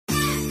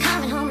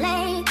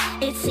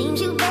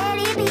Seems you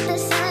barely beat the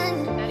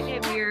sun.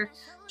 We're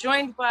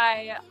joined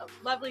by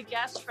a lovely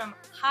guest from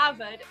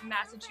Harvard,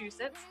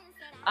 Massachusetts.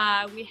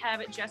 We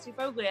have Jesse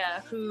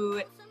Foglia,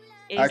 who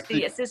is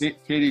the assistant.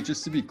 Katie,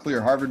 just to be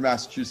clear, Harvard,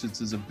 Massachusetts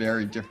is a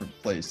very different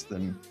place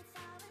than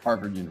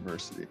Harvard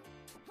University.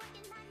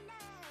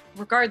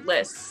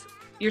 Regardless,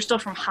 you're still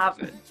from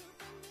Harvard.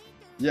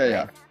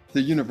 Yeah.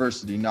 The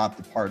university, not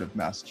the part of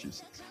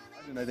Massachusetts.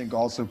 And I think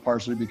also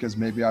partially because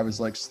maybe I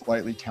was like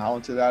slightly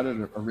talented at it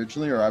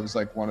originally, or I was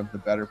like one of the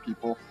better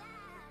people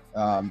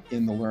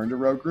in the Learn to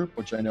Row group,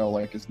 which I know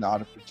like is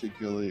not a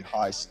particularly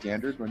high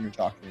standard when you're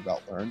talking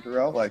about Learn to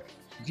Row. Like,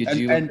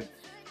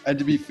 and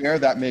to be fair,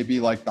 that may be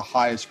like the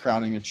highest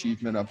crowning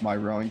achievement of my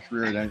rowing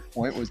career at any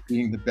point, was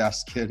being the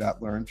best kid at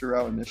Learn to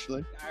Row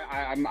initially.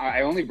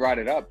 I only brought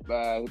it up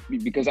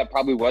because that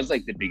probably was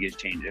like the biggest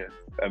change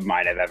of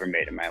mine I've ever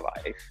made in my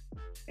life.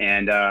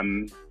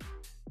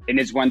 And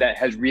it's one that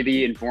has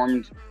really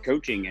informed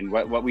coaching and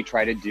what we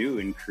try to do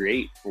and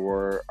create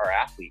for our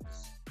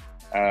athletes,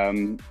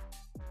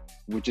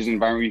 which is an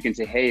environment where you can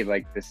say, hey,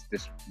 like this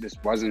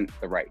wasn't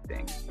the right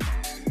thing.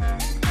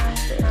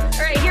 All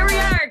right, here we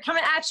are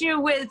coming at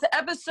you with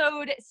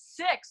episode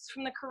 6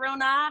 from the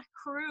Cor-row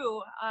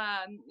crew.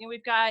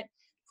 We've got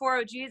 4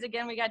 OGs.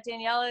 Again, we got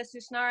Daniela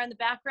Susnar in the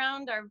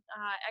background, our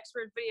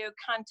expert video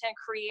content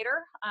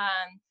creator.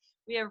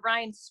 We have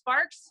Ryan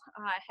Sparks,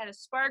 head of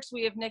Sparks.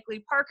 We have Nick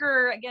Lee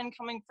Parker, again,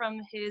 coming from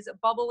his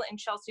bubble in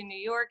Chelsea, New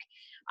York.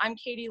 I'm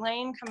Katie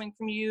Lane, coming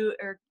to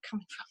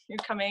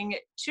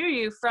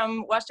you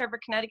from West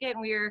Hartford, Connecticut.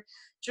 And we are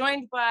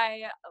joined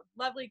by a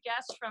lovely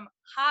guest from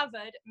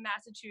Harvard,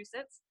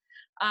 Massachusetts.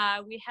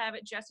 We have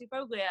Jesse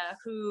Foglia,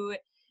 who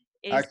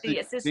is the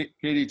assistant.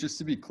 Katie, just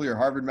to be clear,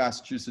 Harvard,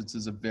 Massachusetts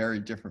is a very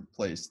different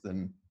place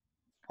than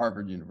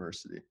Harvard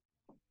University.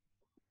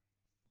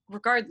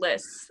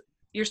 Regardless,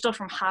 you're still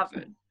from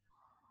Harvard.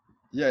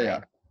 Yeah.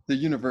 The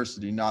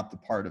university, not the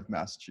part of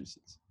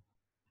Massachusetts.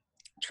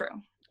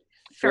 True.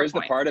 Where's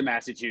the part of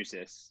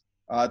Massachusetts?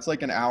 It's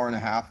like an hour and a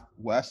half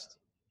west.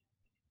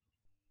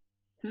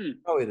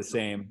 Probably the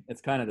same.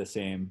 It's kind of the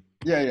same.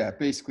 Yeah,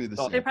 basically the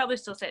same. They probably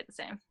still say it the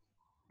same,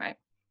 right?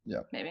 Yeah.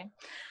 Maybe.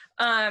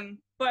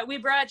 But we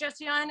brought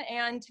Jesse on,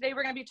 and today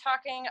we're going to be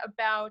talking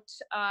about,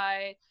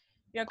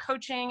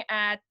 coaching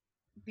at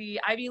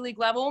the Ivy League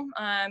level,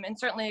 and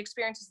certainly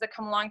experiences that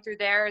come along through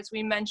there. As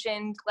we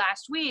mentioned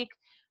last week,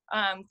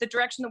 the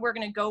direction that we're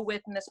going to go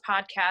with in this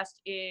podcast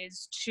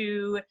is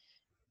to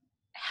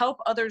help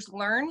others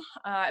learn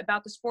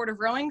about the sport of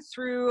rowing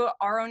through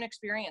our own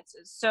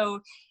experiences. So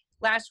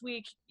last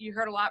week, you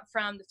heard a lot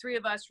from the 3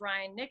 of us,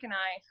 Ryan, Nick, and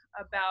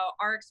I, about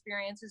our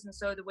experiences. And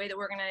so the way that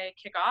we're going to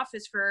kick off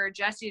is for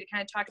Jesse to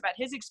kind of talk about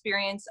his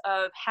experience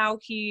of how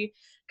he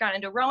got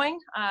into rowing,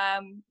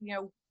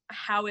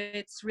 how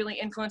it's really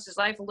influenced his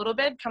life a little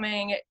bit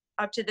coming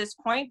up to this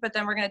point. But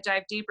then we're going to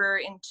dive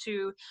deeper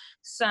into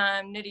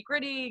some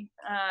nitty-gritty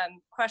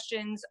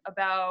questions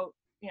about,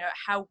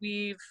 how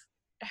we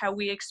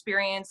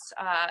experience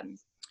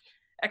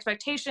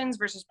expectations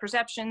versus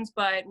perceptions.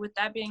 But with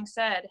that being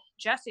said,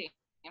 Jesse,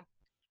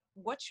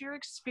 what's your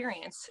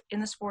experience in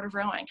the sport of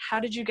rowing?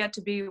 How did you get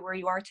to be where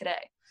you are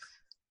today?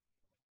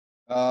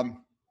 Well,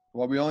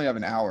 we only have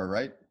an hour,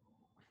 right?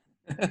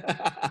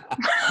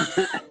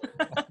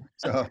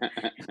 So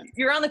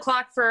you're on the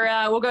clock for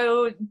we'll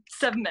go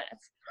 7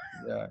 minutes.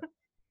 Yeah.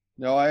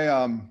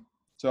 No,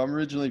 so I'm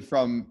originally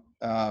from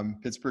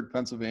Pittsburgh,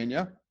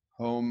 Pennsylvania,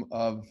 home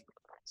of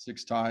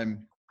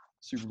 6-time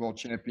Super Bowl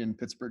champion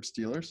Pittsburgh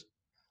Steelers.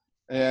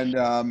 And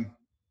I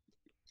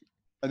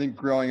think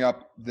growing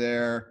up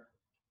there,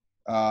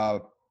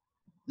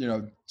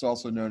 it's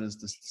also known as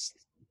the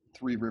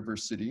Three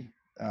Rivers City.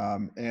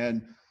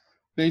 And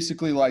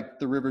basically, like,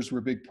 the rivers were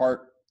a big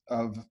part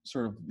of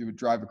sort of, you would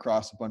drive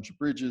across a bunch of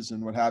bridges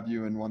and what have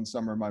you. And one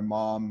summer, my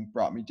mom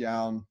brought me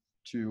down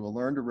to a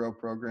Learn to Row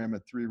program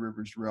at Three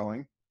Rivers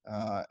Rowing.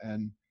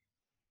 And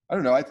I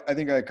don't know, I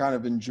think I kind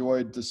of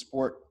enjoyed the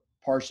sport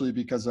partially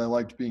because I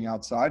liked being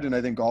outside. And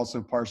I think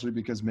also partially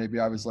because maybe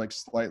I was like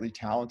slightly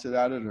talented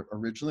at it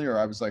originally, or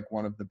I was like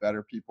one of the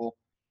better people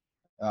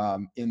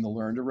in the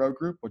Learn to Row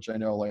group, which I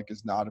know like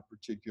is not a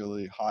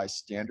particularly high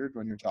standard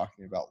when you're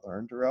talking about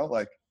Learn to Row.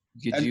 Like,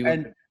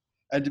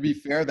 and to be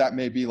fair, that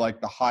may be like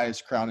the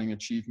highest crowning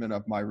achievement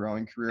of my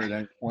rowing career at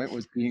any point,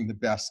 was being the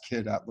best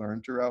kid at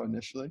Learn to Row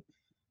initially.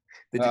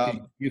 Did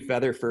you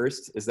feather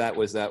first?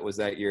 Was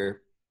that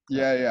your?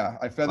 Yeah.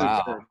 I feathered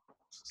Wow.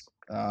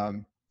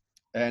 first.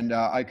 And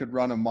I could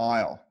run a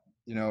mile,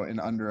 in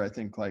under, I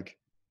think, like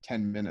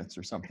 10 minutes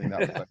or something. That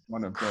was like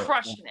one of the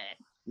crushing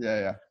it.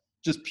 Yeah.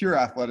 Just pure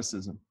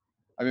athleticism.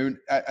 I mean,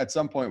 at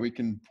some point we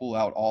can pull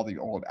out all the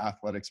old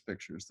athletics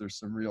pictures. There's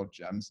some real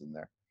gems in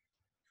there.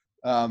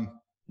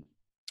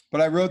 But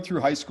I rode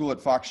through high school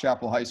at Fox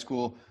Chapel High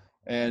School,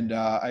 and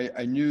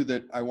I knew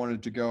that I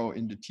wanted to go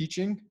into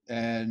teaching,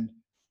 and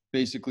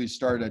basically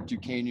started at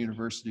Duquesne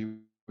University,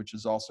 which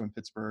is also in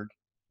Pittsburgh.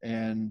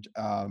 And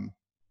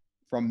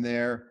from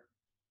there,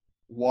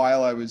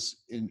 while I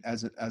was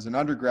as an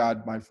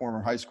undergrad, my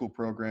former high school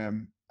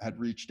program had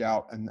reached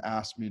out and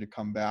asked me to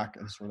come back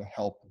and sort of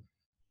help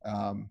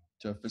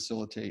to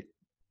facilitate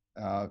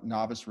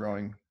novice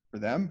rowing for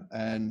them.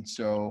 And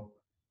so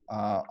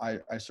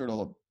I sort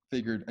of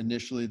figured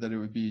initially that it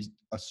would be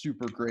a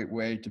super great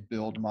way to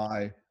build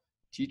my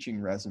teaching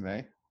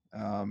resume.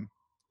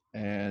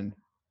 And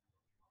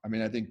I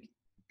mean, I think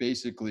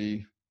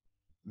basically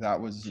that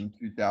was in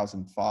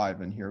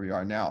 2005, and here we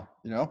are now,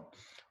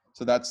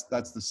 so that's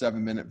the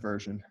 7-minute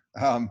version.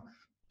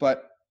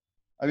 But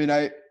I mean,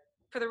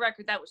 for the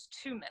record, that was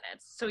 2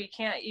 minutes. So you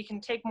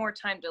can take more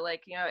time to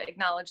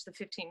acknowledge the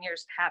 15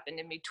 years that happened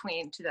in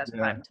between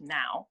 2005 to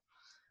now.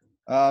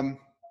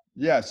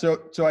 Yeah. So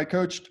I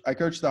coached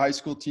the high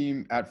school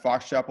team at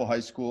Fox Chapel High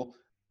School,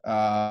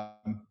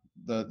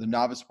 the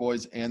novice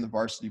boys and the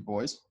varsity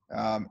boys.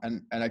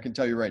 And I can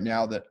tell you right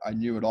now that I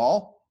knew it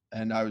all,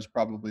 and I was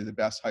probably the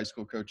best high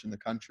school coach in the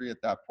country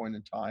at that point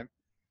in time.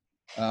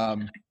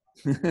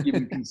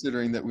 Even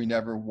considering that we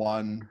never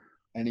won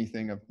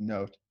anything of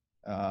note.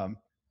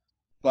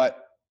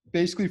 But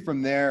basically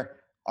from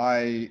there,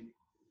 I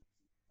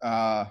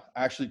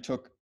actually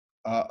took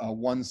a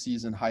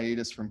 1-season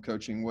hiatus from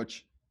coaching,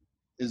 which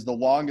is the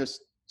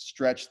longest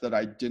stretch that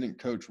I didn't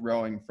coach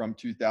rowing from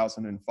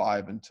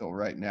 2005 until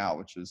right now,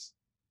 which is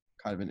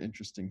kind of an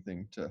interesting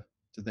thing to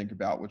think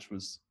about, which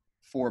was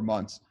 4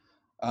 months.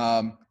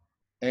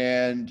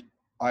 And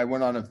I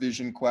went on a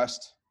vision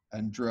quest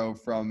and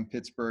drove from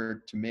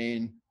Pittsburgh to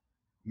Maine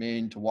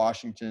to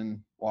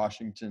Washington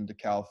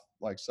to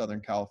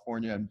Southern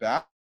California and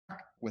back,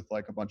 with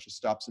like a bunch of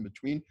stops in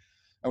between.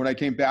 And when I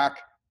came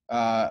back,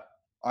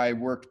 I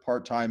worked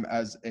part-time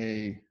as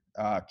a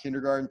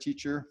kindergarten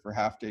teacher for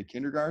half-day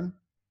kindergarten.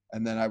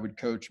 And then I would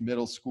coach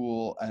middle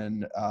school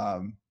and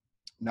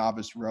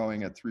novice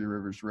rowing at Three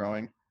Rivers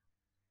Rowing.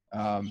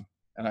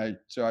 And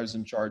so I was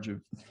in charge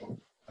of,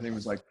 I think it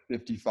was like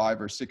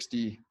 55 or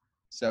 60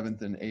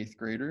 7th and 8th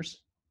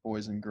graders,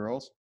 boys and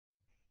girls,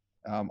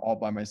 all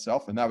by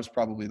myself. And that was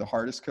probably the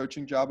hardest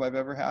coaching job I've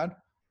ever had,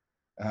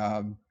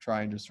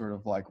 trying to sort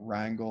of like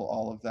wrangle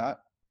all of that.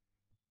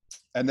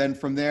 And then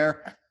from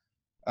there,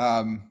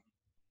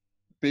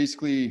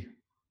 basically,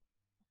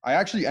 I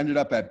actually ended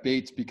up at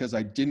Bates because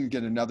I didn't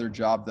get another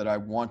job that I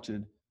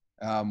wanted,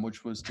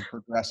 which was to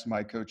progress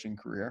my coaching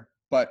career.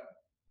 But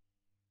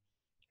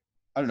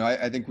I don't know,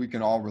 I think we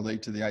can all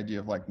relate to the idea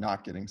of like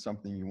not getting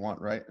something you want,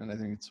 right? And I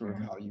think it's sort of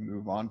how you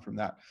move on from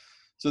that.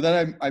 So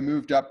then I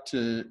moved up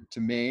to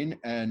Maine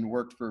and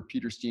worked for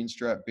Peter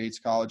Steenstra at Bates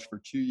College for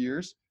 2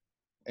 years.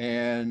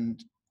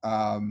 And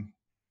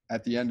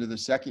at the end of the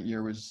second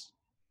year was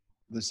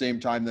the same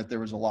time that there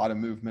was a lot of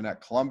movement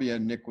at Columbia.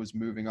 Nick was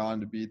moving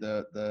on to be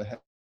the head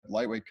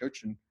lightweight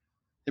coach, and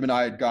him and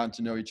I had gotten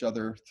to know each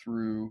other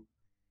through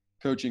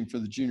coaching for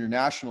the junior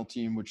national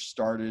team, which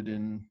started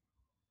in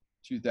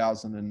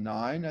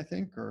 2009, I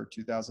think, or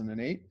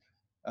 2008.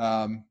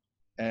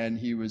 And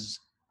he was,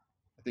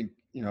 I think,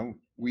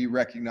 we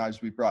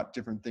recognized we brought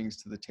different things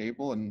to the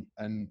table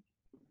and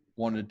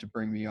wanted to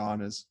bring me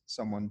on as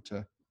someone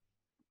to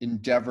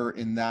endeavor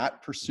in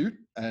that pursuit.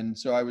 And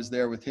so I was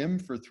there with him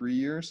for 3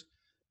 years.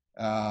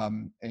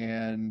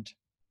 And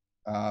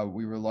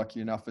we were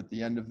lucky enough at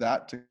the end of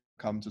that to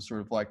come to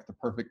sort of like the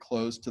perfect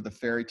close to the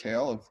fairy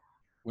tale of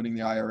winning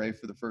the IRA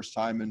for the first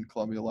time in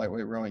Columbia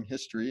lightweight rowing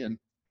history. And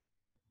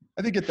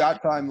I think at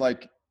that time,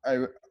 like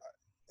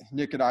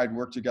Nick and I had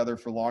worked together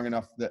for long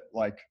enough that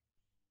like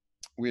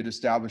we had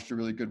established a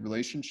really good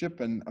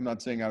relationship. And I'm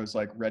not saying I was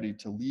like ready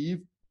to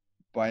leave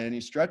by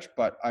any stretch,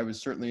 but I was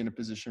certainly in a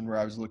position where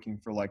I was looking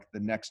for like the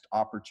next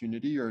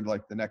opportunity or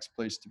like the next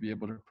place to be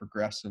able to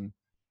progress and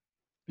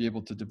be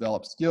able to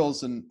develop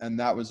skills. And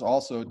that was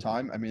also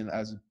time. I mean,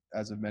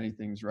 as of many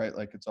things, right?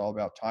 Like it's all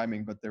about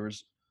timing, but there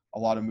was a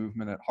lot of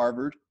movement at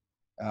Harvard,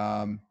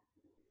 and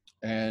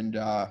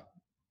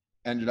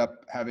ended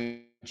up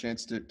having a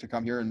chance to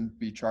come here and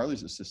be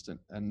Charlie's assistant.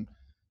 And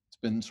it's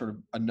been sort of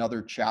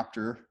another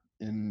chapter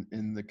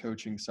in the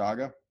coaching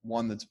saga,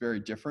 one that's very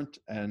different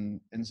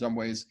and in some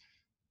ways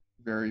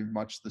very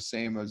much the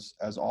same as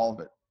all of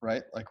it,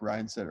 right? Like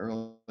Ryan said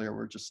earlier,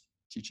 we're just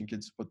teaching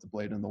kids to put the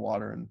blade in the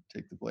water and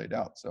take the blade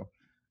out. So I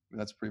mean,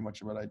 that's pretty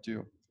much what I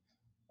do.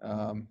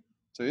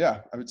 So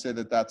yeah, I would say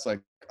that that's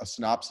like a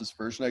synopsis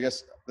version. I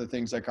guess the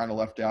things I kind of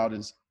left out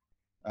is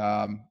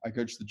I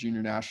coached the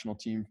junior national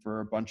team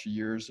for a bunch of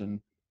years and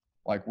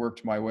like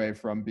worked my way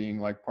from being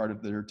like part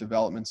of their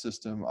development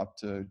system up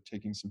to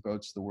taking some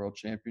boats to the world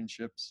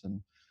championships.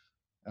 And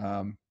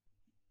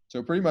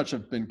so pretty much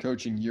I've been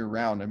coaching year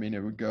round. I mean, it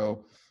would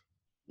go,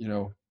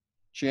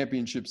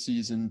 championship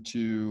season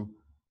to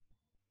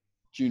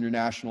junior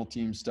national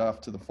team stuff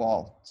to the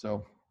fall.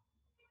 So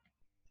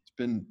it's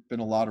been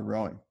a lot of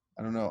rowing.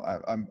 I don't know.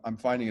 I'm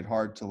finding it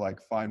hard to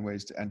like find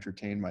ways to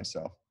entertain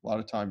myself. A lot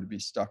of time to be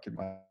stuck in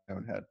my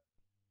own head.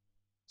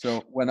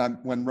 So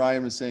when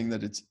Ryan was saying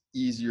that it's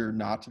easier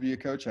not to be a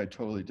coach, I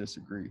totally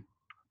disagree.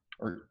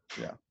 Or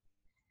yeah.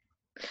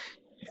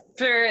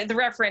 For the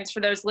reference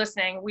for those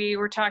listening, we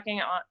were talking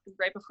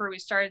right before we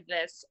started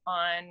this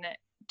on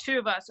two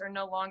of us are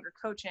no longer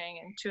coaching,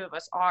 and two of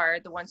us are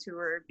the ones who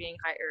are being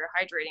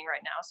hydrating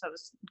right now. So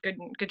it's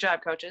good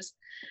job, coaches.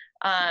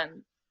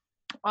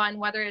 On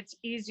whether it's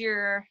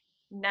easier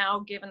now,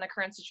 given the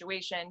current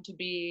situation, to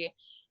be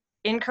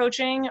in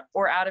coaching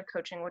or out of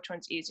coaching, which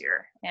one's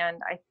easier?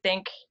 And I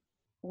think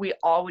we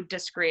all would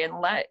disagree. And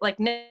like,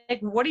 Nick,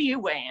 what do you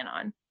weigh in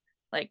on?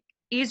 Like,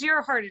 easier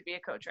or harder to be a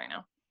coach right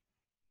now?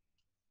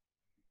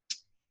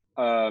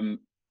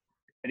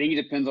 I think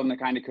it depends on the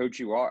kind of coach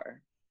you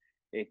are.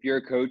 If you're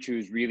a coach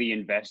who's really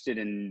invested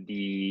in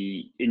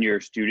your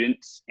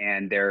students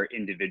and their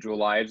individual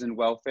lives and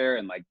welfare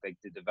and like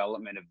the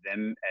development of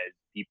them as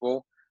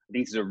people, I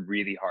think this is a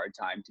really hard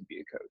time to be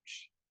a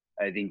coach.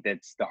 I think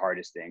that's the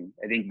hardest thing.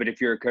 But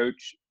if you're a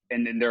coach,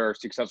 and then there are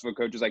successful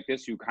coaches like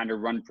this who kind of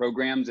run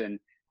programs and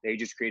they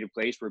just create a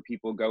place where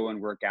people go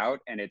and work out,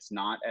 and it's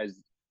not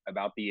as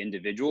about the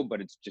individual, but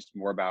it's just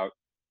more about,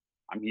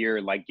 I'm here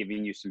like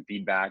giving you some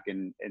feedback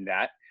and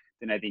that,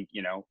 then I think,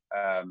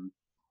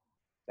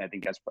 I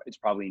think it's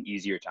probably an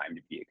easier time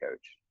to be a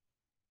coach.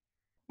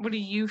 What do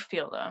you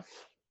feel though?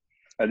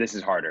 This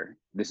is harder.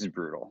 This is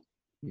brutal.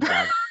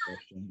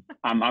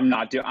 I'm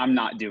not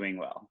doing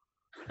well.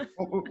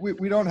 Well,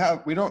 we don't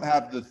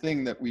have the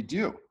thing that we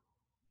do,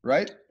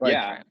 right? Like,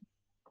 yeah.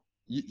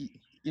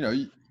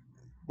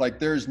 Like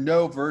there's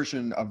no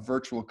version of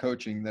virtual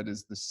coaching that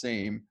is the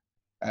same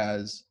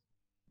as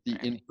the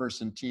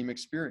in-person team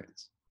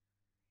experience.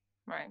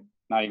 Right.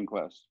 Not even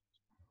close.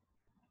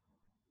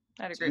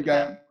 I'd agree. So you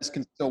guys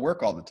can still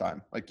work all the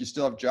time. Like you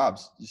still have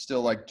jobs. You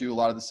still like do a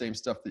lot of the same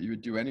stuff that you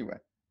would do anyway.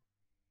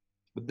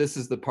 But this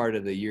is the part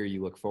of the year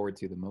you look forward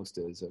to the most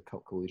as a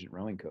collegiate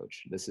rowing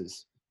coach. This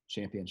is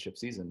championship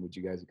season. Would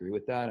you guys agree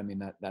with that? I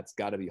mean, that's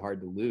got to be hard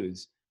to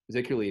lose,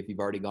 particularly if you've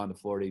already gone to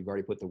Florida, you've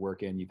already put the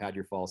work in, you've had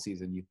your fall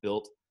season, you've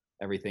built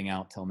everything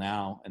out till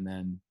now, and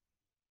then ...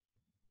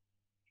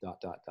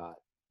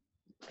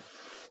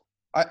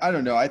 I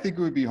don't know. I think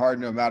it would be hard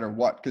no matter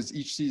what, because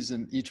each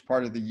season, each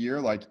part of the year,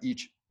 like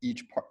each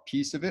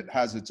piece of it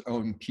has its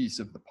own piece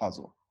of the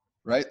puzzle,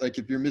 right? Like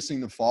if you're missing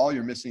the fall,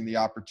 you're missing the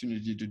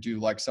opportunity to do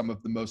like some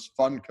of the most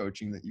fun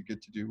coaching that you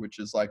get to do, which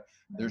is like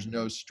there's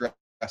no stress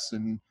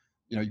and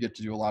you get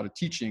to do a lot of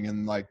teaching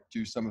and like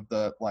do some of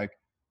the like,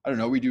 I don't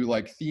know, we do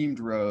like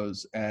themed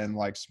rows and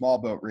like small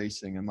boat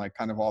racing and like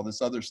kind of all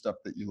this other stuff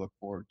that you look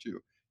forward to.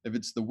 If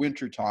it's the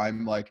winter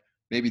time, like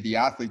maybe the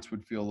athletes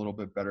would feel a little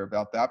bit better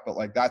about that, but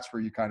like that's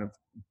where you kind of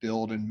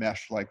build and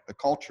mesh like the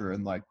culture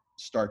and like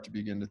start to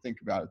begin to think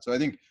about it. So I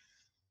think,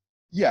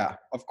 yeah,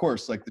 of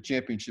course, like the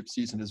championship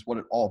season is what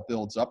it all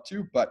builds up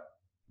to, but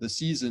the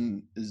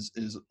season is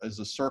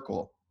a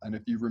circle. And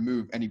if you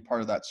remove any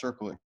part of that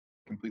circle, it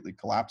completely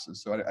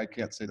collapses. So I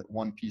can't say that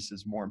one piece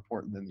is more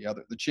important than the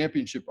other. The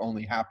championship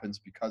only happens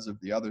because of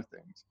the other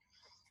things.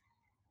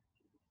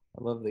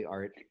 I love the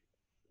art.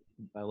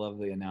 I love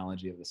the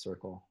analogy of the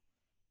circle.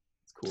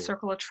 It's cool.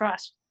 Circle of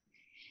trust.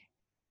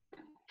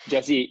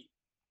 Jesse,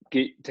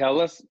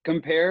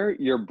 compare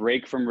your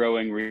break from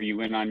rowing where you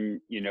went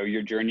on,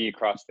 your journey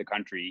across the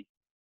country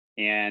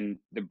and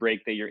the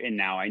break that you're in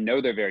now. I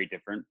know they're very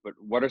different, but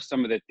what are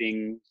some of the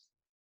things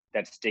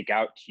that stick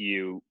out to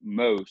you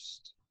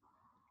most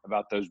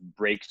about those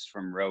breaks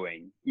from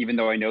rowing, even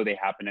though I know they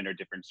happen under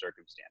different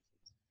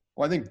circumstances?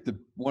 Well, I think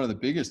one of the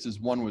biggest is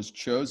one was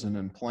chosen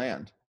and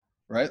planned,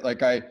 right?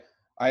 Like I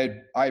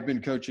had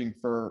been coaching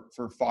for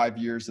 5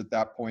 years at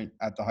that point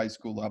at the high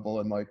school level.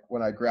 And like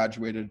when I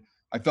graduated,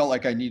 I felt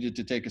like I needed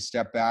to take a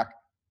step back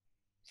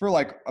for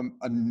like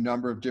a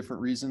number of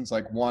different reasons.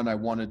 Like one, I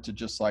wanted to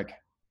just like,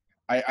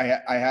 I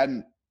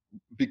hadn't,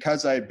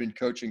 because I had been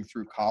coaching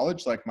through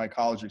college, like my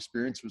college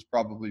experience was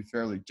probably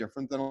fairly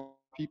different than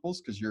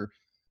people's because you're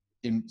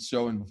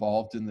so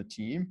involved in the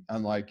team.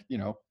 And like,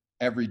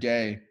 every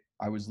day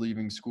I was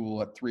leaving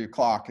school at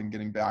 3:00 and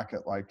getting back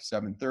at like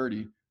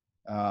 7:30.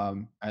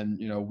 And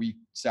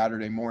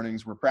Saturday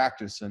mornings were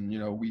practice and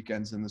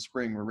weekends in the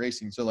spring were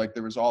racing, so like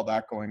there was all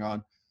that going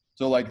on.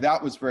 So like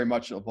that was very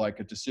much of like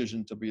a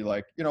decision to be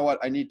like, you know what,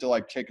 I need to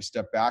like take a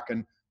step back.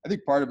 And I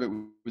think part of it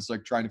was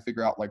like trying to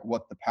figure out like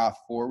what the path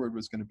forward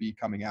was going to be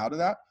coming out of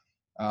that.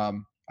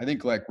 I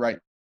think like right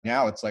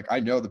now it's like I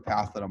know the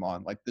path that I'm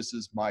on. Like this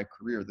is my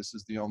career. This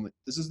is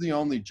the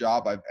only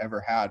job I've ever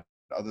had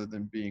other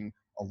than being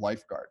a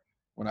lifeguard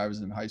when I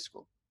was in high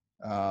school.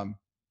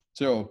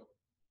 So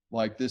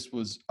like this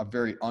was a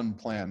very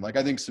unplanned, like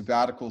I think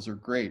sabbaticals are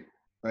great,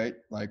 right?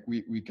 Like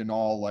we can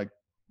all like,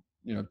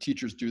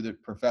 teachers do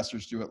that,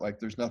 professors do it. Like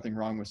there's nothing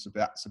wrong with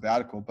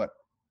sabbatical, but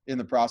in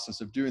the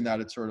process of doing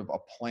that, it's sort of a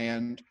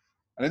planned,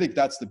 and I think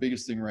that's the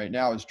biggest thing right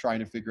now is trying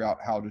to figure out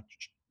how to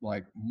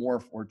like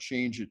morph or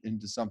change it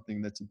into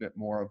something that's a bit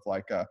more of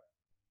like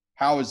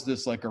how is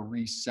this like a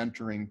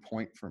recentering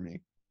point for me?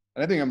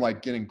 And I think I'm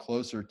like getting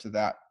closer to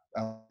that,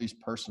 at least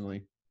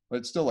personally, but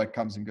it still like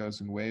comes and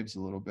goes in waves a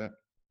little bit.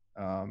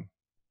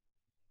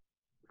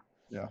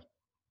 Yeah.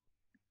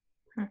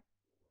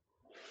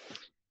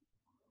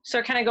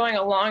 So kind of going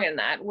along in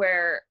that,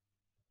 where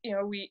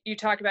you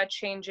talk about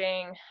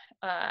changing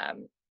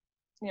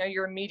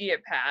your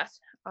immediate path.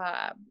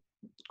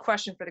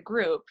 Question for the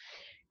group: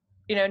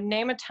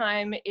 name a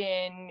time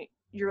in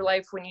your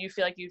life when you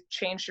feel like you've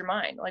changed your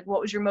mind. Like,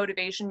 what was your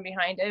motivation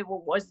behind it?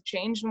 What was the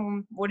change,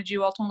 and what did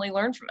you ultimately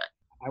learn from it?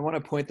 I want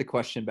to point the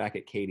question back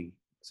at Katie.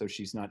 So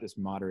she's not just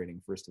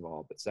moderating, first of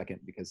all, but second,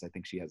 because I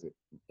think she has an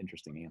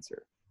interesting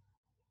answer.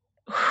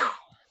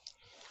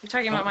 You're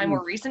talking about my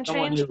more recent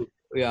change?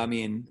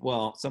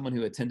 Someone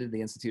who attended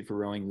the Institute for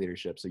Rowing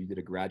Leadership. So you did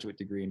a graduate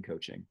degree in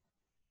coaching.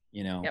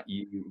 Yep.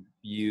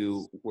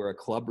 You were a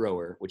club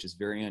rower, which is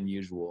very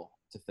unusual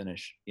to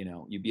finish.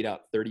 You beat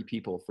out 30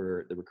 people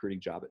for the recruiting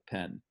job at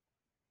Penn.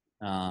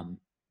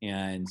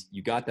 And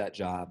you got that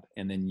job,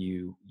 and then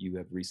you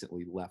have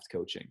recently left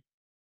coaching.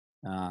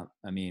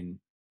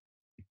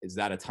 Is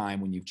that a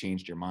time when you've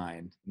changed your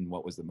mind, and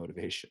what was the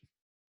motivation?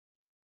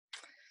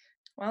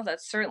 Well,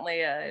 that's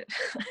certainly a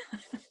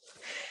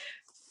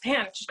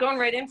man, just going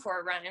right in for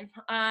it,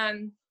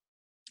 Ryan.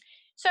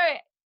 So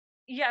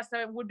yes,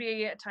 that would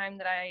be a time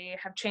that I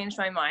have changed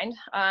my mind.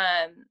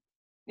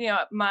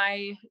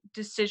 My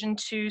decision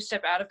to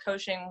step out of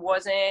coaching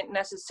wasn't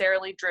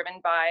necessarily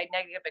driven by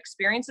negative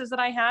experiences that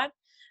I had,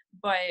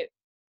 but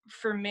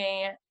for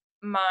me,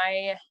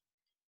 my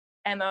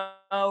MO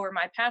or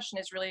my passion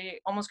is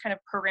really almost kind of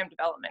program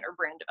development or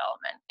brand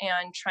development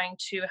and trying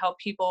to help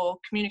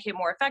people communicate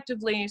more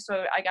effectively.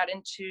 So I got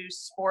into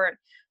sport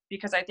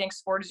because I think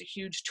sport is a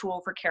huge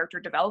tool for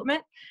character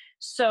development.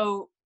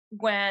 So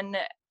when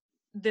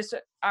this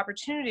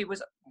opportunity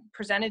was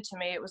presented to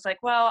me, it was like,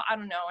 well, I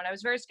don't know. And I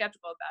was very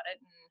skeptical about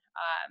it.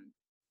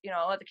 And,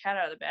 I'll let the cat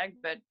out of the bag,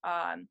 but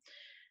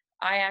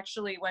I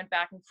actually went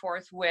back and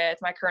forth with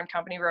my current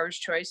company, Rower's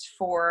Choice,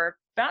 for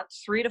about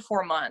 3 to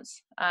 4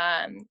 months.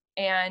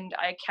 And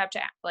I kept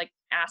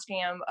asking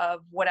him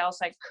of what else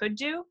I could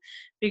do,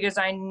 because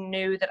I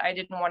knew that I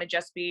didn't want to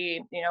just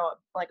be,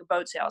 like a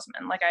boat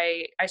salesman. Like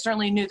I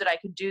certainly knew that I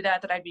could do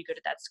that I'd be good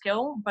at that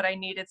skill, but I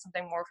needed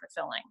something more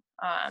fulfilling.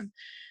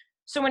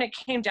 So when it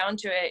came down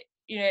to it,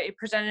 it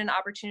presented an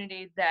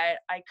opportunity that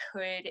I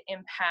could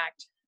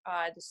impact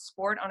the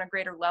sport on a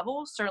greater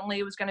level. Certainly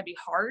it was going to be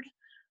hard.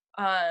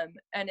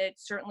 And it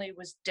certainly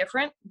was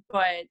different,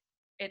 but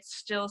it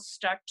still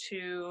stuck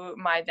to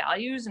my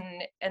values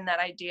and that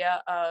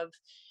idea of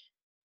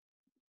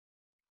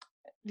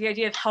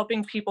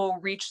helping people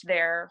reach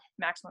their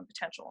maximum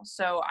potential.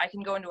 So I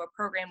can go into a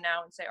program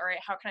now and say, all right,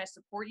 how can I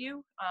support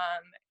you?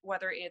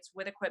 Whether it's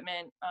with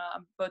equipment,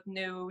 both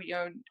new,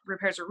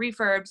 repairs or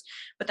refurbs,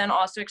 but then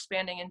also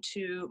expanding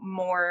into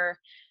more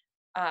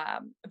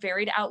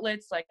varied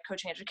outlets like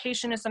coaching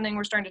education is something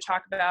we're starting to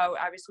talk about.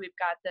 Obviously, we've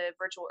got the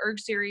virtual erg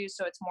series,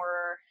 so it's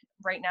more,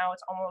 right now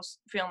it's almost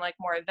feeling like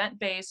more event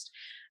based.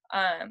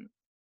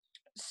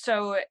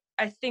 So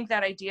I think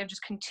that idea of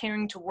just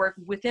continuing to work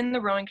within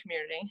the rowing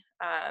community,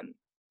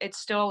 it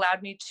still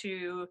allowed me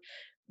to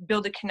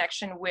build a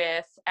connection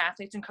with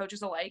athletes and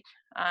coaches alike.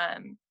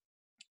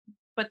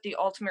 But the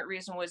ultimate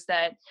reason was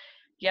that,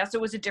 yes, it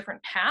was a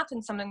different path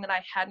and something that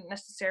I hadn't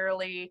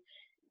necessarily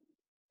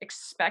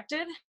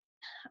expected.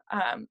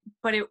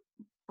 But it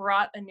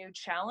brought a new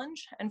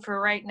challenge. And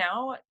for right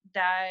now,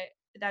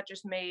 that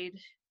just made,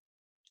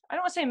 I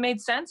don't want to say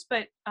made sense,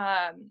 but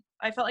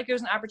I felt like it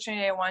was an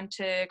opportunity I wanted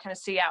to kind of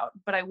see out.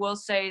 But I will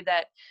say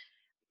that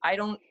I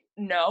don't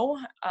know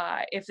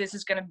if this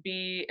is going to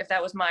be, if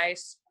that was my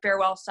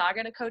farewell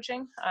saga to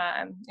coaching.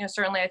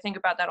 Certainly I think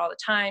about that all the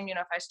time.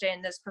 If I stay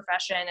in this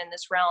profession, in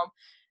this realm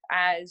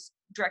as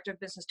director of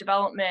business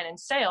development and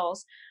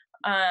sales,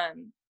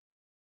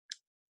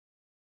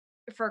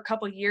 for a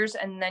couple of years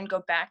and then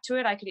go back to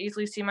it, I could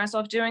easily see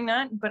myself doing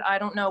that, but I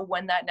don't know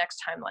when that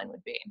next timeline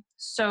would be.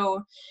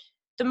 So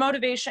the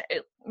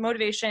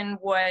motivation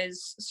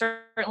was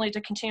certainly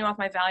to continue off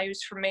my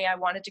values. For me, I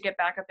wanted to get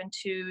back up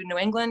into New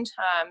England.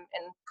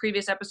 In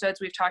previous episodes,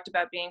 we've talked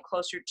about being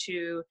closer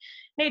to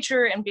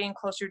nature and being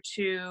closer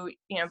to,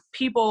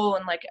 people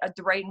and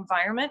the right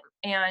environment.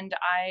 And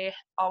I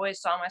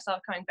always saw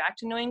myself coming back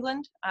to New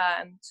England.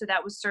 So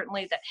that was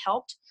certainly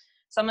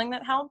something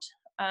that helped.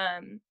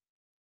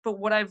 But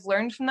what I've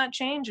learned from that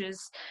change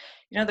is,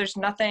 there's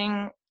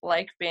nothing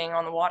like being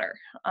on the water.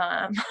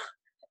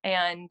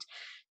 And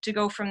to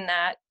go from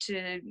that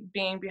to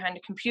being behind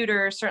a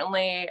computer,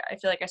 certainly I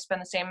feel like I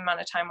spend the same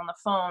amount of time on the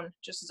phone,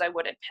 just as I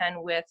would at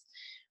Penn with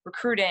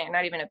recruiting,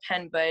 not even at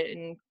Penn, but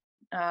in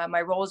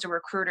my role as a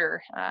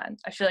recruiter.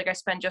 I feel like I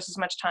spend just as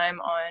much time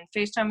on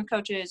FaceTime with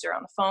coaches or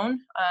on the phone.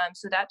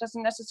 So that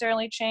doesn't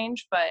necessarily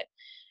change, but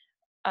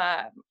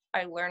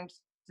I learned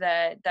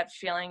that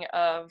feeling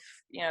of,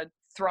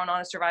 thrown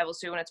on a survival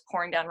suit when it's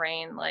pouring down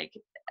rain, like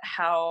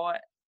how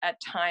at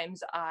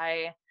times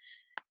I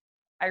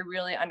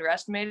really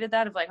underestimated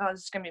that of oh,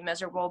 this is going to be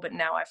miserable. But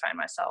now I find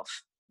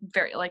myself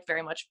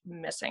very much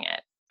missing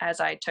it as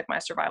I took my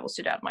survival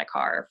suit out of my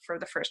car for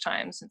the first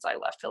time since I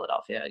left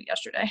Philadelphia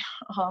yesterday.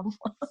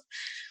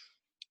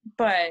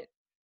 But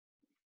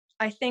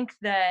I think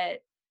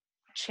that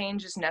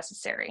change is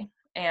necessary.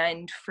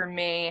 And for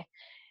me,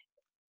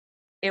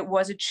 it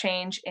was a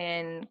change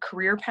in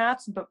career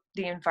paths, but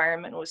the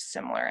environment was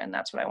similar, and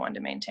that's what I wanted to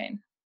maintain.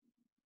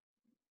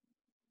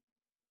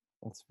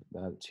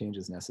 That change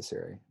is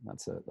necessary.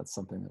 That's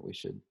something that we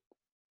should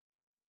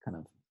kind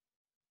of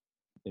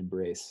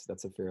embrace.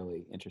 That's a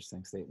fairly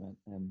interesting statement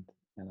and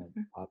a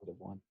positive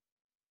one.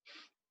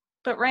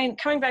 But Ryan,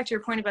 coming back to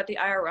your point about the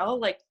IRL,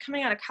 like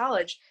coming out of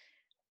college,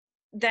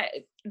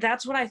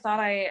 that's what I thought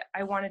I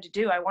wanted to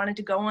do. I wanted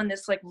to go on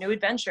this like new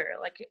adventure.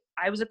 Like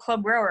I was a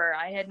club rower.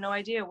 I had no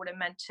idea what it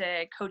meant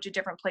to coach at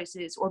different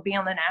places or be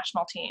on the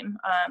national team.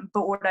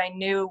 But what I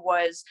knew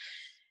was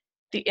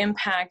the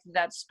impact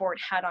that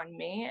sport had on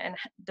me and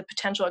the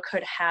potential it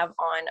could have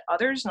on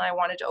others. And I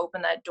wanted to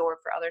open that door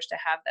for others to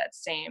have that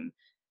same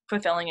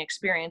fulfilling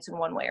experience in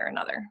one way or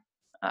another.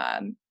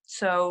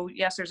 So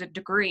yes, there's a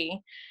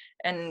degree,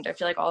 and I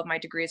feel like all of my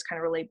degrees kind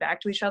of relate back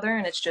to each other,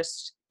 and it's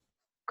just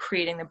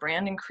creating the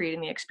brand and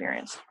creating the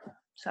experience.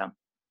 So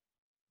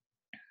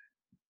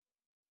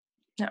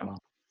no. Wow.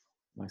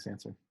 Nice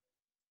answer.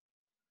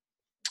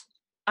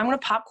 I'm going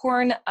to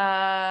popcorn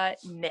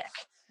Nick.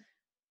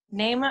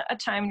 Name a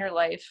time in your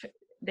life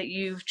that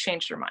you've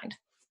changed your mind.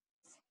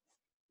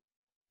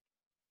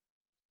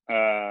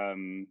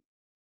 I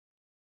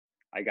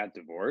got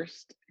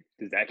divorced.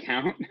 Does that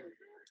count?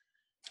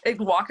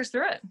 Walk us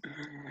through it.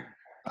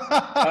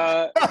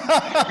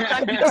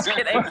 I'm just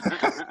kidding.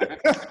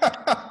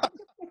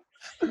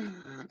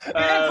 You're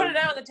gonna put it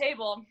out on the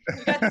table.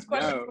 You got these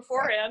questions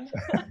beforehand.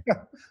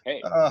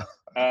 Hey,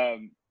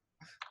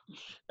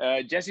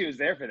 Jesse was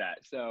there for that.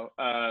 So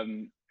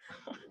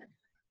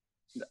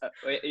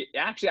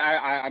actually,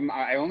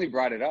 I only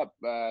brought it up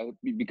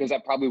because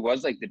that probably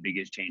was like the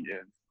biggest change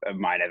of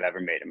mine I've ever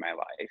made in my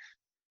life,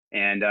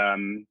 and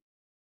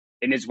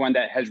it's one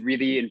that has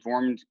really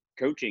informed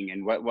coaching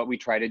and what we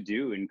try to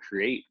do and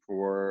create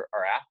for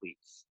our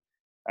athletes.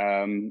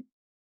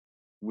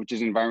 Which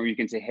is an environment where you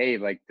can say, hey,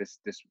 like this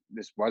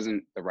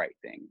wasn't the right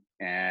thing,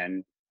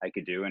 and I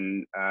could do.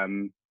 And I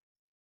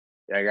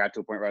got to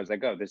a point where I was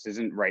like, oh, this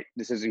isn't right.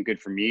 This isn't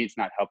good for me. It's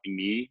not helping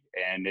me,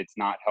 and it's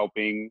not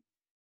helping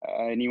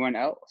anyone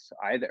else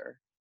either.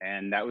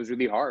 And that was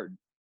really hard.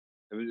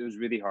 It was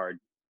really hard,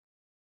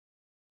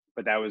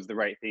 but that was the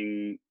right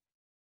thing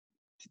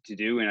to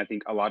do. And I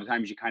think a lot of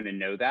times you kind of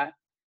know that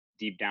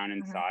deep down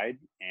inside,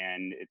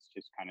 and it's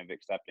just kind of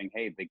accepting,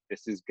 hey, like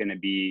this is going to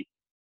be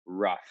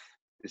rough.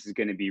 This is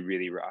going to be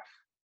really rough.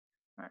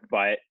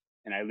 But,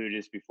 and I alluded to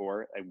this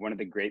before, like one of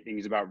the great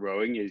things about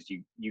rowing is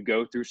you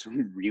go through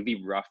some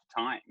really rough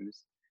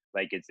times.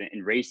 Like it's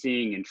in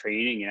racing and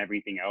training and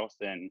everything else,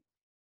 and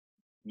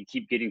you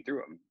keep getting through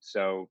them.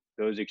 So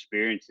those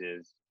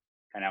experiences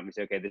kind of help me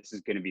say, okay, this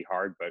is going to be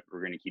hard, but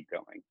we're going to keep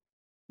going.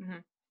 Mm-hmm.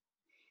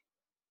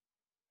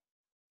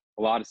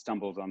 A lot of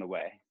stumbles on the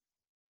way.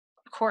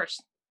 Of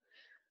course.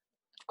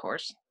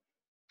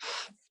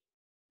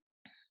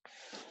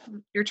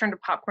 Your turn to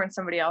popcorn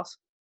somebody else.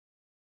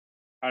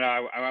 Oh, no,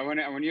 I want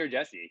to hear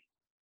Jesse,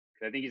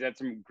 because I think he's had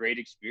some great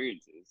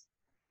experiences.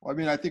 Well, I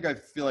mean, I think I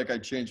feel like I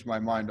change my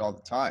mind all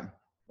the time.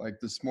 Like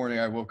this morning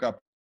I woke up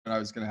and I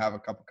was going to have a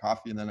cup of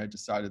coffee, and then I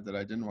decided that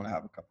I didn't want to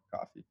have a cup of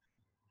coffee.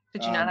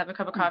 Did you not have a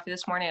cup of coffee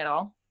this morning at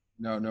all?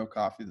 No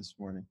coffee this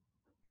morning.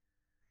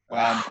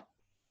 Wow.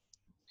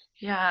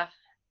 Yeah.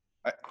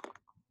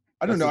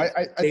 I don't know.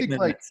 I think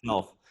like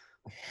itself.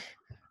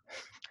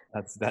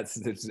 That's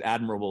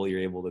admirable. You're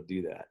able to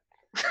do that.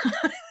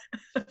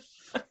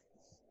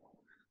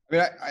 I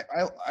mean,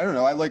 I don't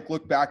know. I like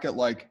look back at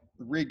like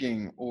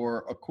rigging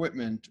or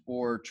equipment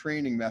or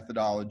training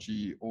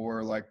methodology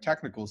or like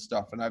technical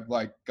stuff, and I've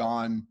like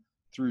gone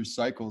through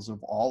cycles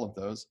of all of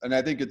those. And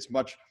I think it's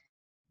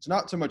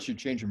not so much you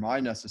change your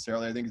mind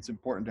necessarily. I think it's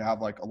important to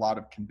have like a lot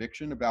of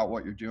conviction about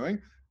what you're doing.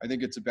 I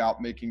think it's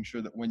about making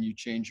sure that when you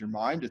change your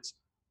mind, it's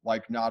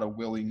like not a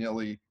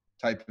willy-nilly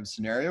type of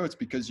scenario. It's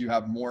because you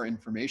have more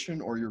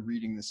information or you're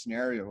reading the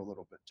scenario a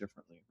little bit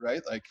differently,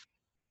 right? Like,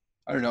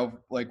 I don't know,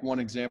 like one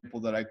example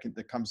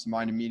that comes to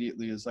mind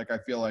immediately is like, I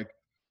feel like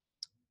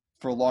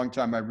for a long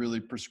time, I really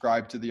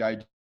prescribed to the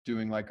idea of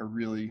doing like a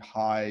really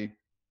high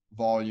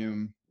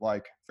volume,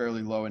 like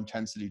fairly low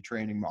intensity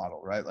training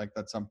model, right? Like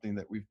that's something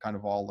that we've kind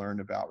of all learned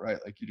about, right?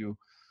 Like you do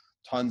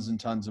tons and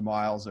tons of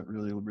miles at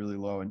really, really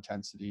low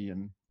intensity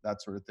and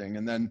that sort of thing.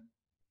 And then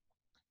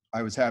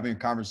I was having a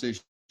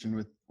conversation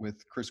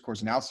with Chris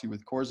Korzanowski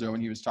with Cor-row,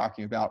 and he was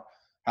talking about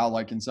how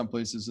like in some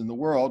places in the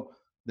world,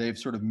 they've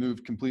sort of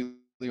moved completely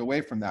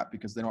away from that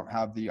because they don't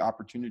have the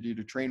opportunity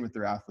to train with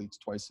their athletes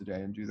twice a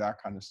day and do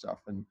that kind of stuff.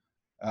 And,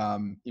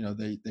 you know,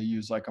 they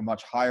use like a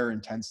much higher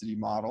intensity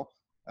model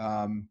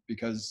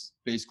because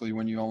basically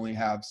when you only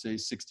have say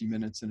 60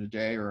 minutes in a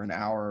day or an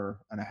hour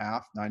and a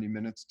half, 90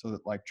 minutes to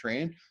like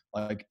train,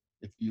 like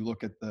if you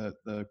look at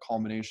the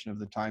culmination of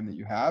the time that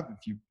you have,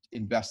 if you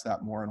invest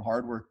that more in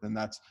hard work, then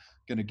that's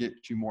going to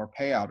get you more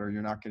payout or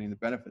you're not getting the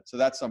benefit. So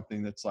that's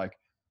something that's like,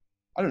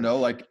 I don't know,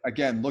 like,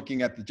 again,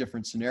 looking at the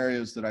different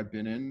scenarios that I've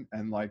been in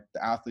and like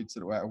the athletes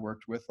that I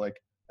worked with, like,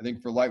 I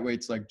think for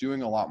lightweights, like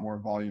doing a lot more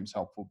volume is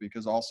helpful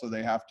because also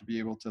they have to be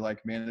able to like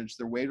manage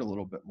their weight a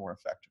little bit more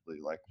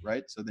effectively, like,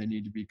 right? So they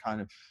need to be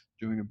kind of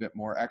doing a bit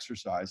more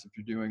exercise. If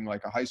you're doing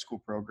like a high school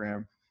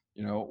program,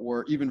 you know,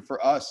 or even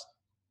for us,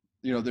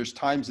 you know, there's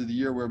times of the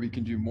year where we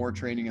can do more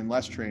training and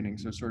less training.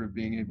 So sort of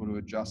being able to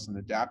adjust and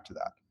adapt to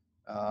that.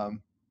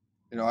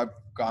 I've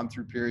gone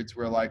through periods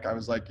where like, I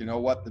was like, you know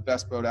what, the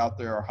best boat out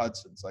there are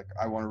Hudsons. Like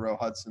I want to row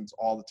Hudsons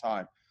all the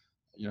time,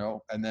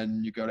 and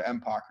then you go to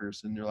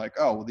Epocers and you're like,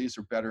 oh, well, these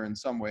are better in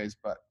some ways,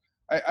 but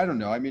I don't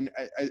know. I mean,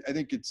 I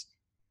think it's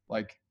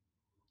like,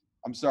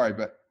 I'm sorry,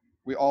 but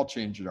we all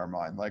change our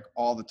mind like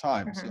all the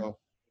time. Mhm. So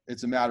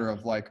it's a matter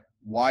of like,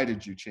 why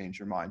did you change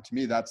your mind? To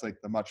me, that's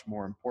like the much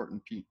more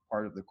important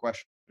part of the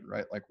question,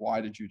 right? Like,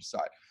 why did you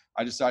decide?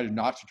 I decided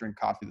not to drink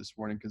coffee this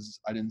morning because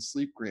I didn't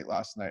sleep great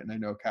last night. And I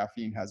know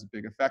caffeine has a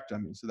big effect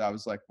on me. So that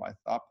was like my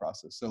thought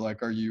process. So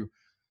like, are you,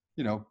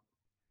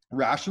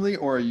 rationally,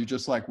 or are you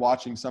just like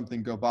watching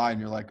something go by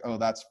and you're like, oh,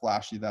 that's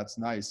flashy, that's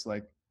nice,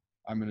 like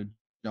I'm going to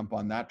jump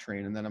on that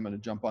train and then I'm going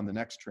to jump on the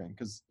next train?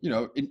 Because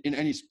in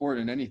any sport,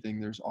 in anything,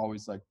 there's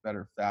always like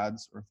better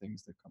fads or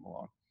things that come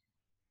along.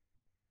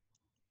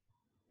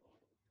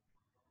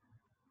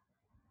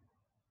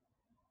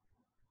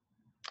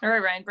 All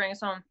right, Ryan, bring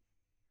us home.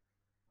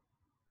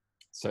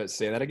 So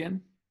say that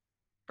again.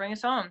 Bring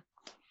us home.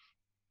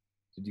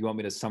 Do you want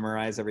me to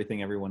summarize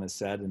everything everyone has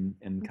said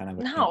and kind of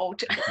No.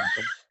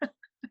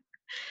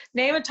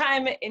 Name a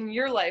time in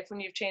your life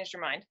when you've changed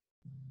your mind.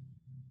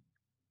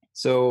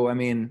 So, I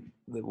mean,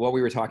 what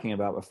we were talking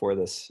about before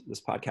this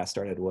podcast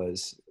started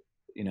was,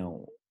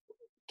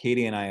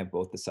 Katie and I have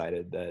both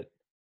decided that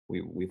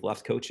we've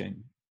left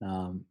coaching.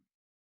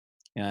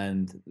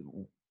 And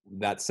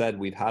that said,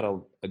 we've had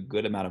a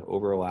good amount of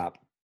overlap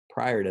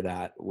prior to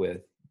that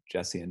with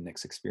Jesse and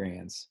Nick's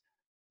experience.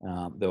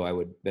 Though I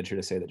would venture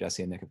to say that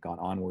Jesse and Nick have gone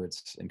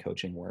onwards in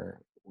coaching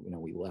where,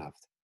 we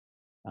left.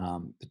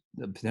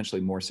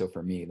 Potentially more so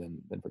for me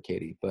than for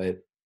Katie.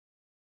 But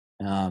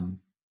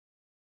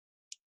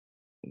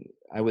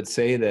I would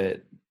say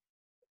that,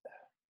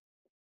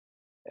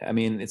 I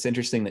mean, it's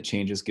interesting that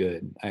change is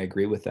good. I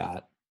agree with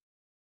that.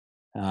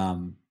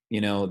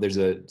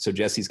 So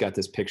Jesse's got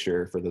this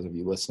picture, for those of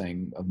you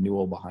listening, of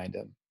Newell behind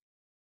him.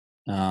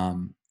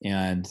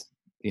 And,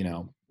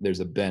 there's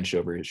a bench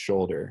over his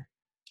shoulder.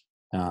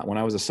 When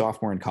I was a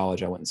sophomore in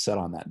college, I went and sat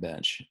on that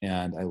bench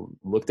and I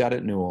looked out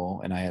at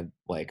Newell, and I had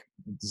like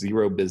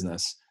zero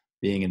business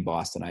being in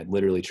Boston. I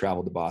literally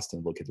traveled to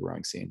Boston to look at the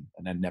rowing scene,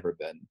 and I'd never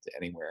been to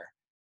anywhere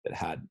that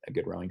had a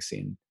good rowing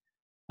scene.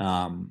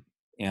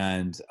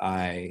 And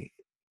I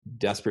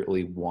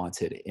desperately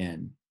wanted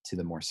in to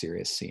the more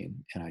serious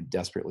scene, and I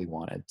desperately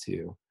wanted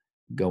to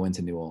go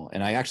into Newell,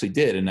 and I actually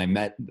did. And I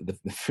met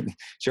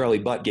Charlie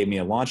Butt gave me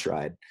a launch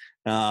ride,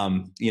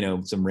 some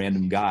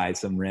random guy,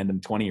 some random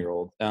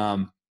 20-year-old.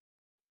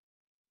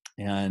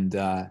 And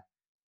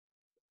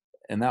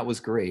that was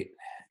great.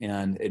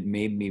 And it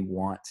made me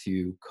want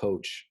to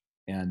coach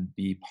and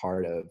be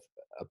part of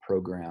a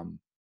program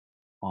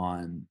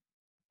on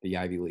the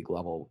Ivy League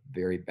level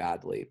very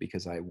badly,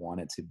 because I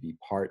wanted to be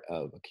part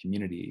of a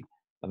community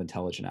of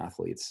intelligent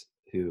athletes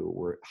who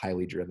were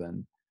highly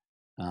driven.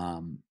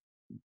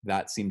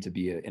 That seemed to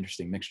be an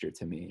interesting mixture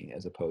to me,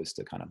 as opposed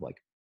to kind of like,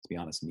 to be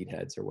honest,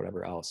 meatheads or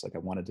whatever else. Like I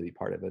wanted to be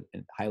part of a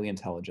highly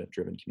intelligent,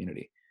 driven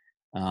community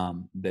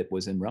that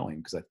was in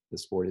rowing, because the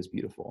sport is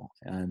beautiful.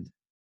 And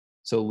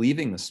so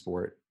leaving the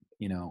sport,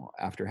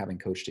 after having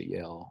coached at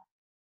Yale,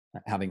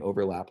 having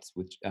overlapped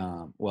with,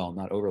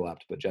 not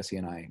overlapped, but Jesse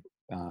and I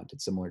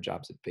did similar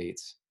jobs at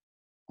Bates,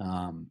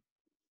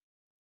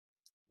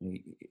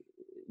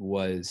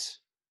 was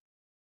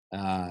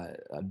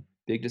a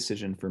big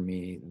decision for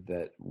me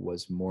that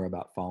was more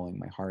about following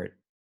my heart.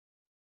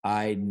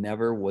 I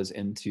never was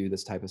into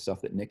this type of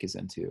stuff that Nick is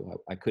into.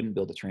 I couldn't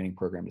build a training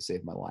program to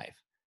save my life.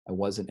 I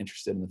wasn't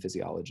interested in the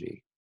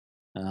physiology.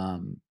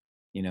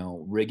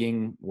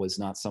 Rigging was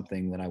not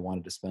something that I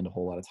wanted to spend a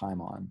whole lot of time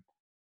on.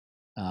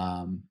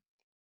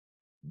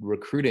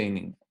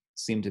 Recruiting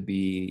seemed to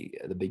be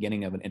the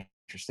beginning of an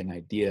interesting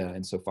idea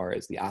insofar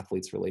as the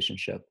athlete's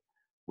relationship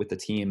with the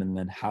team, and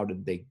then how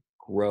did they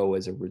grow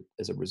as a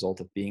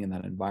result of being in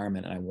that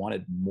environment. And I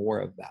wanted more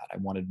of that. I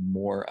wanted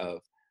more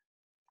of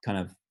kind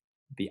of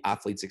the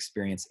athlete's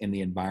experience in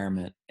the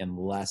environment, and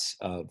less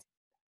of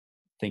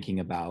thinking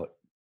about,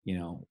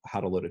 how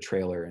to load a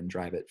trailer and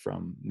drive it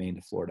from Maine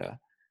to Florida.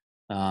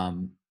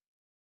 And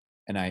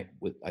I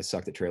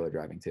sucked at trailer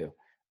driving too.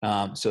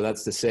 So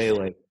that's to say,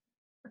 like,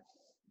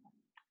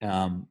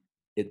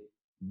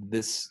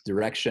 this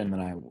direction that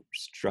I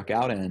struck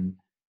out in,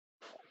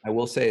 I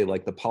will say,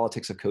 like, the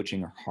politics of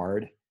coaching are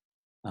hard.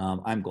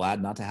 I'm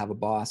glad not to have a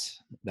boss.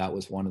 That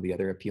was one of the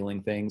other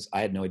appealing things.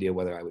 I had no idea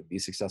whether I would be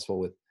successful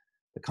with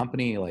the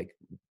company. Like,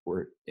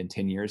 we're in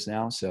 10 years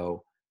now.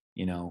 So,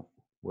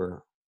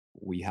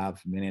 we have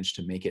managed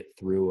to make it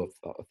through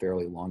a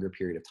fairly longer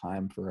period of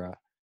time for a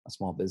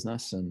small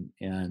business,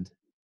 and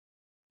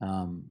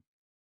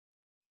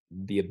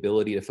the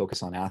ability to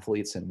focus on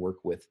athletes and work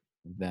with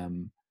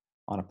them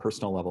on a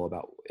personal level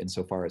about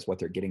insofar as what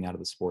they're getting out of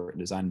the sport,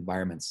 and design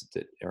environments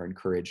that are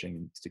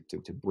encouraging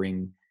to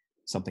bring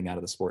something out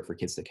of the sport for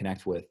kids to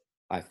connect with,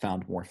 I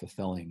found more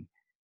fulfilling.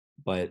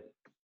 But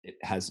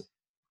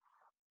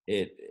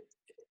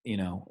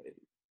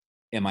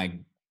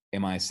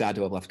am I sad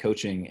to have left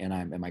coaching? And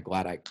am I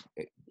glad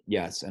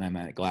yes. And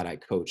I'm glad I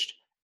coached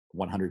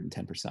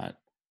 110%.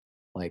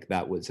 Like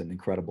that was an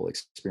incredible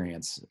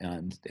experience.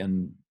 And,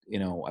 you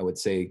know, I would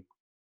say,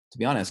 to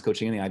be honest,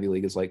 coaching in the Ivy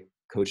League is like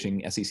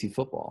coaching SEC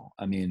football.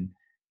 I mean,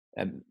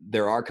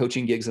 there are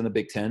coaching gigs in the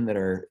Big Ten that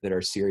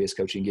are serious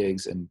coaching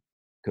gigs, and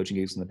coaching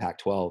gigs in the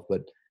Pac-12.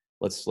 But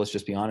let's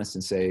just be honest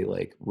and say,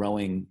 like,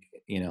 rowing,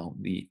 you know,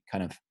 the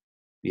kind of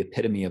the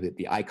epitome of it,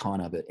 the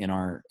icon of it in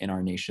our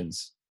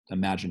nation's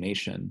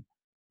imagination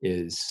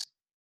is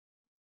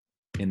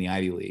in the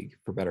Ivy League,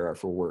 for better or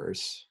for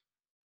worse.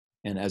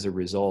 And as a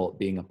result,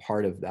 being a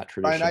part of that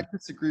tradition. Ryan, I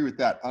disagree with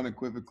that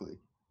unequivocally.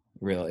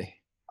 Really?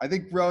 I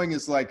think rowing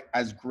is like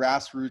as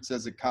grassroots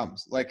as it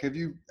comes. Like,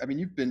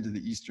 you've been to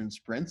the Eastern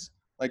Sprints.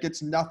 Like,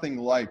 it's nothing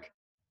like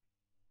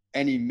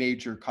any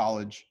major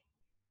college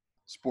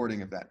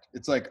sporting event.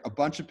 It's like a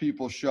bunch of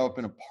people show up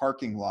in a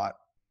parking lot,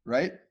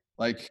 right?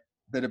 Like,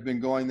 that have been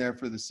going there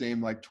for the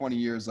same, like, 20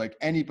 years. Like,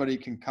 anybody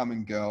can come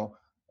and go.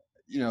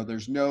 You know,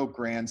 there's no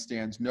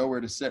grandstands,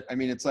 nowhere to sit. I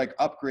mean, it's like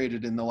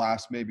upgraded in the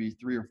last maybe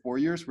 3 or 4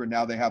 years, where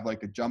now they have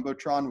like a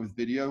Jumbotron with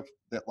video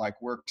that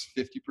like works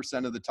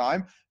 50% of the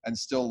time and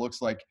still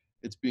looks like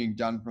it's being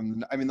done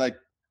from, I mean, like,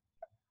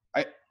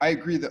 I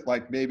agree that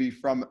like maybe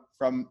from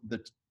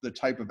the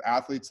type of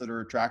athletes that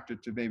are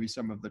attracted to maybe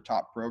some of the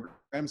top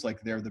programs,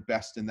 like they're the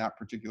best in that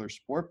particular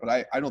sport.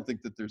 But I don't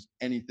think that there's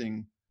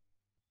anything,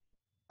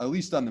 at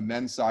least on the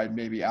men's side,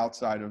 maybe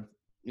outside of,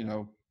 you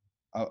know,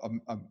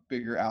 a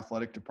bigger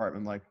athletic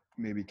department like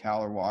maybe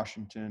Cal or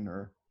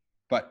Washington,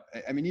 but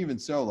I mean, even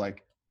so,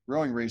 like,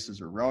 rowing races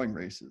are rowing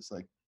races.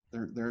 Like,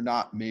 they're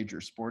not major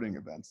sporting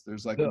events.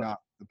 There's like not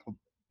the.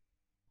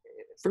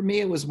 For me,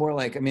 it was more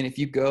like, I mean, if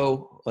you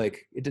go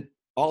like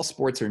all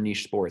sports are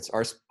niche sports.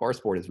 Our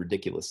sport is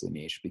ridiculously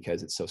niche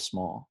because it's so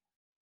small.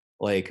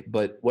 Like,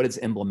 but what is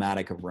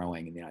emblematic of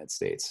rowing in the United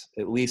States,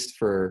 at least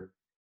for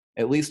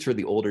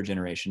the older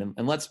generation,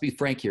 and let's be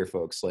frank here,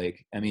 folks.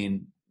 Like, I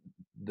mean,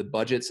 the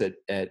budgets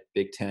at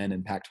Big Ten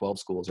and Pac-12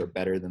 schools are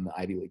better than the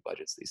Ivy League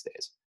budgets these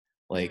days.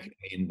 Like,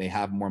 I mean, they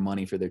have more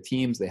money for their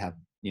teams. They have,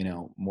 you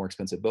know, more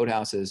expensive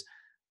boathouses.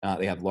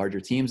 They have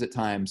larger teams at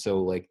times.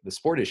 So like the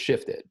sport has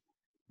shifted,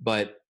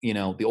 but you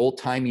know, the old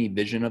timey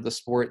vision of the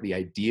sport, the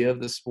idea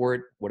of the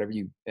sport, whatever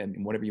you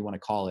want to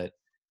call it,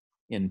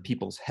 in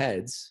people's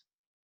heads,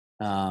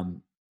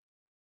 you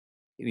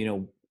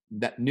know,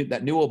 that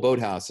Newell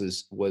Boathouse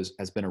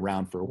has been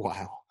around for a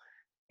while.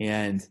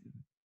 And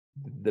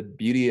the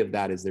beauty of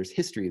that is there's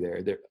history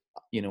there.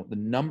 You know, the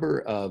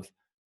number of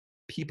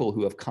people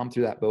who have come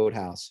through that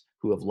boathouse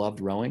who have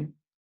loved rowing.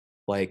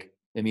 Like,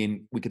 I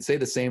mean, we could say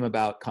the same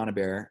about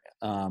Conabear.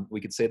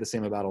 We could say the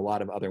same about a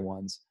lot of other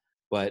ones,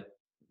 but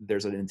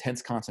there's an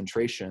intense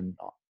concentration,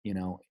 you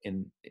know,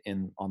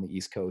 on the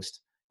East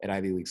Coast at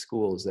Ivy League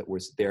schools that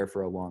was there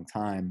for a long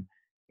time.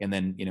 And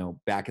then, you know,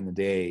 back in the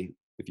day,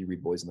 if you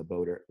read Boys in the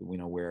Boat, or, you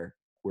know, where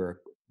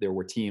there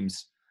were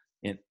teams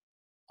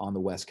on the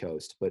West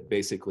Coast. But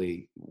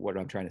basically what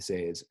I'm trying to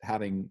say is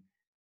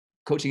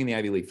coaching in the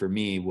Ivy League for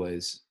me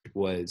was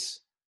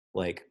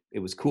like, it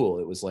was cool.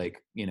 It was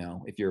like, you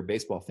know, if you're a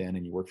baseball fan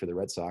and you work for the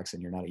Red Sox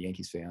and you're not a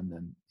Yankees fan,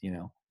 then, you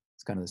know,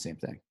 it's kind of the same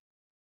thing.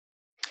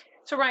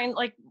 So Ryan,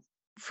 like,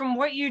 from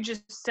what you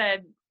just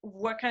said,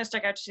 what kind of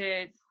stuck out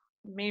to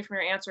me from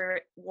your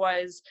answer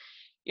was,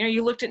 you know,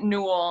 you looked at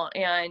Newell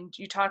and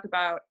you talk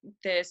about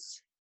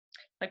this,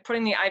 like,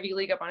 putting the Ivy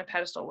League up on a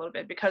pedestal a little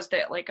bit because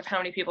of how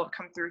many people have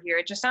come through here.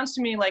 It just sounds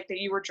to me like that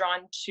you were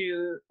drawn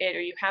to it,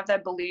 or you have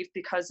that belief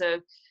because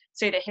of,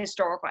 say, the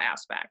historical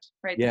aspect,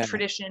 right? Yeah. The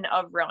tradition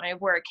of rowing,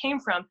 where it came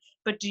from.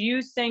 But do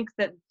you think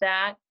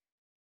that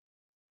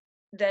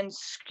then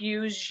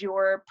skews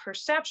your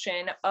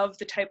perception of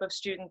the type of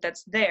student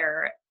that's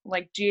there?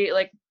 Like,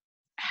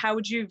 how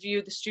would you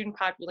view the student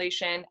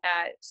population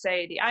at,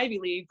 say, the Ivy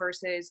League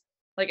versus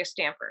like a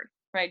Stanford,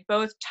 right?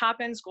 Both top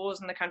end schools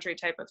in the country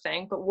type of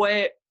thing. But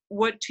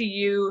what to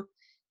you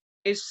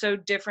is so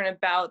different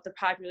about the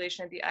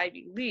population of the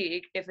Ivy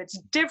League, if it's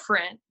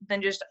different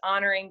than just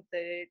honoring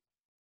the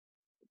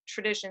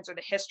traditions or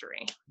the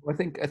history? Well,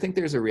 I think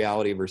there's a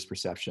reality versus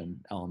perception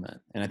element.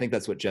 And I think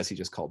that's what Jesse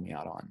just called me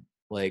out on.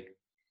 Like,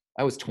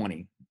 I was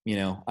 20, you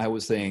know, I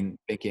was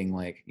thinking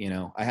like, you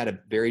know, I had a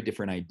very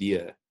different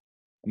idea.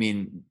 I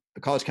mean,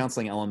 the college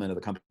counseling element of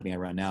the company I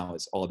run now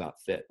is all about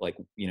fit. Like,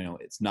 you know,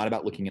 it's not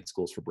about looking at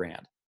schools for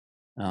brand,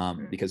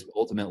 because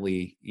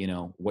ultimately, you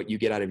know, what you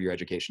get out of your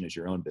education is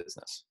your own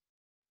business.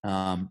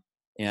 And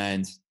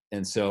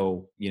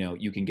so, you know,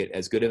 you can get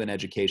as good of an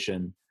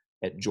education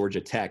at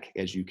Georgia Tech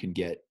as you can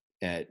get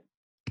at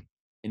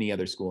any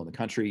other school in the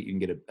country. You can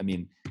get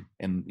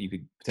and you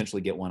could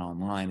potentially get one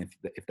online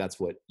if that's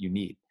what you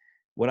need.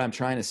 What I'm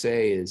trying to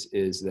say is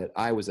that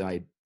I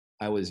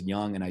was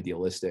young and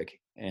idealistic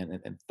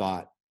and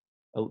thought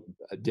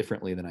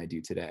differently than I do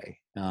today.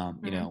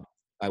 You know,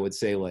 I would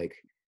say, like,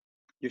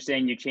 you're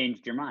saying you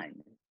changed your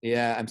mind.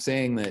 Yeah, I'm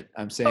saying that.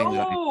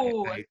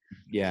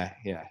 Yeah.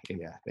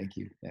 Thank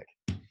you, Nick.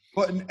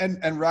 But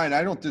and Ryan,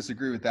 I don't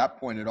disagree with that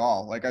point at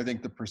all. Like, I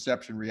think the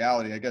perception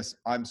reality, I guess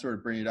I'm sort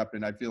of bringing it up,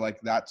 and I feel like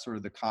that's sort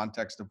of the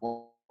context of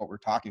what we're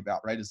talking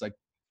about, right? Is like,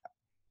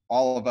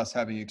 all of us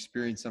having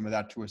experienced some of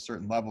that to a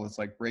certain level, it's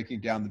like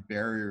breaking down the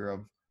barrier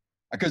of,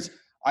 because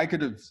I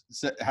could have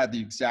had the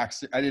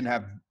exact, I didn't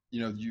have,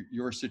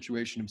 your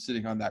situation of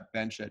sitting on that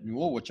bench at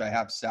Newell, which I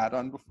have sat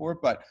on before,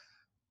 but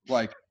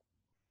like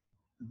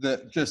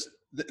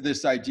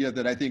this idea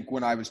that I think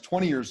when I was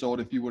 20 years old,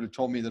 if you would have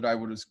told me that I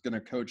was going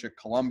to coach at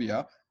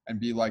Columbia and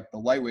be like the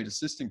lightweight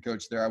assistant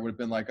coach there, I would have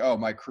been like, oh,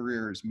 my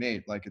career is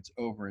made, like it's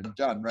over and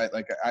done, right?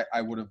 Like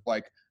I would have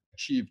like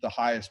achieved the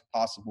highest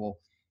possible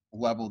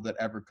level that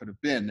ever could have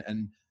been.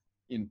 And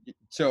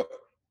so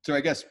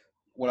I guess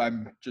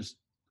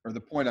the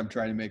point I'm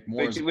trying to make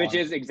more which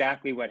is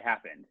exactly what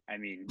happened. I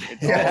mean,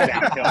 it's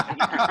yeah. all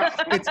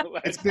downhill.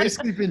 it's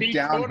basically been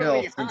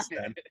downhill totally since then.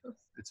 honest.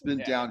 It's been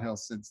downhill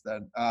since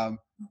then.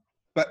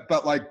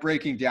 But like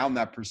breaking down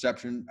that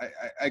perception,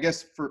 I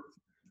guess for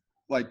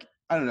like,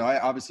 I don't know, I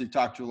obviously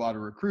talk to a lot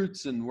of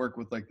recruits and work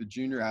with like the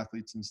junior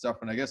athletes and stuff.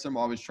 And I guess I'm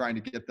always trying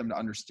to get them to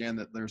understand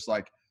that there's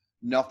like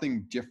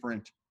nothing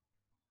different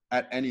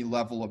at any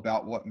level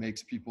about what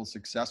makes people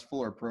successful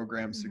or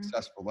programs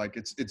successful. Like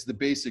it's the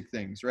basic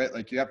things, right?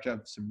 Like you have to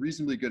have some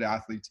reasonably good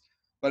athletes,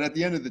 but at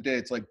the end of the day,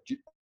 it's like, do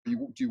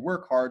you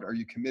work hard? Are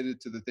you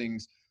committed to the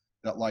things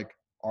that like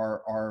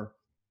are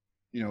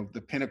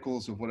the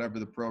pinnacles of whatever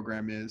the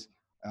program is?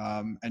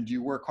 And do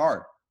you work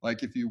hard?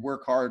 Like if you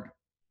work hard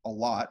a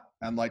lot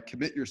and like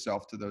commit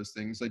yourself to those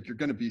things, like you're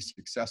going to be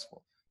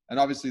successful. And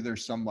obviously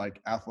there's some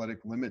like athletic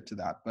limit to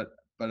that, but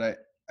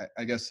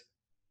I guess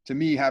to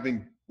me,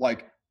 having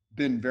like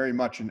been very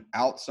much an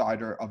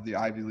outsider of the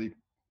Ivy League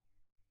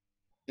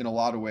in a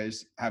lot of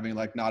ways, having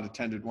like not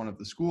attended one of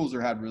the schools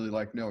or had really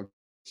like no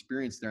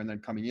experience there, and then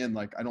coming in,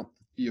 like I don't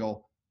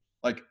feel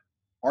like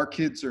our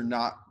kids are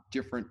not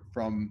different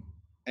from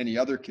any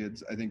other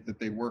kids. I think that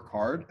they work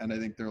hard, and I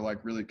think they're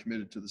like really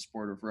committed to the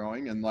sport of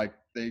rowing, and like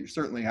they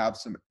certainly have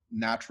some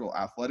natural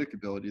athletic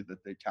ability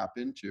that they tap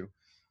into.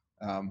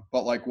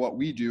 But like what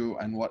we do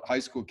and what high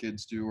school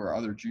kids do or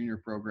other junior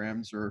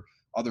programs or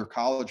other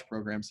college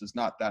programs is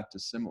not that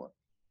dissimilar.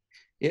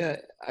 Yeah,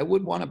 I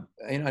would want to,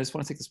 I just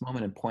want to take this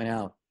moment and point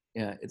out,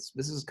 this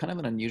is kind of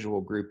an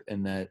unusual group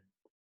in that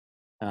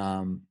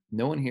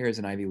no one here is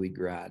an Ivy League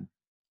grad.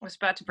 I was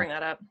about to bring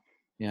that up.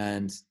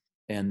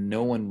 And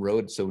no one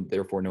rowed, so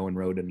therefore no one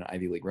rowed in an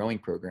Ivy League rowing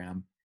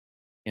program.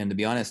 And to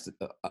be honest,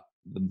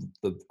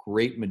 the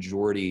great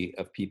majority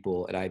of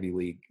people at Ivy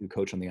League who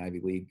coach on the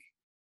Ivy League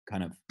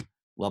kind of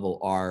level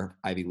are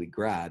Ivy League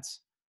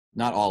grads.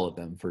 Not all of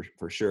them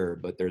for sure,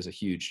 but there's a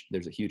huge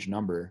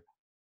number.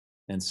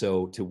 And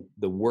so to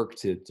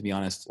be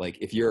honest, like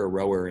if you're a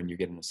rower and you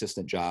get an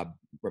assistant job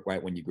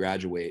right when you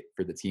graduate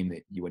for the team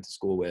that you went to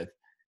school with,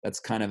 that's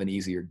kind of an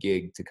easier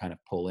gig to kind of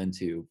pull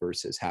into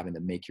versus having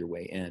to make your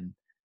way in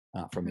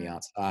from the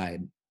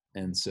outside.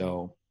 And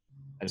so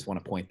I just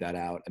want to point that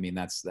out. I mean,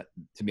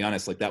 to be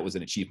honest, like that was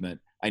an achievement.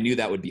 I knew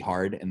that would be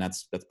hard, and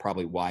that's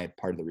probably why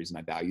part of the reason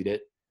I valued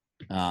it.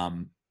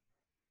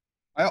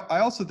 I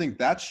also think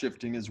that's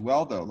shifting as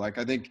well, though. Like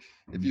I think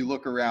if you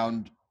look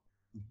around,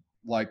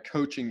 like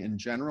coaching in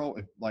general,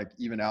 like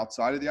even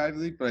outside of the Ivy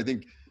League, but I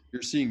think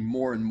you're seeing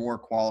more and more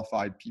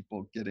qualified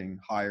people getting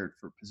hired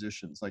for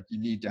positions. Like you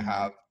need to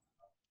have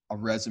a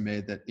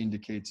resume that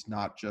indicates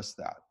not just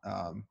that.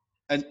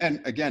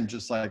 And again,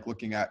 just like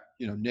looking at,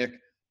 Nick,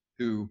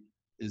 who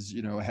is,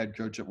 a head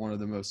coach at one of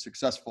the most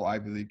successful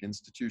Ivy League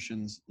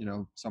institutions,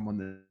 someone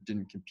that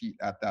didn't compete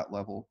at that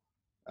level,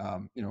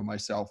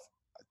 myself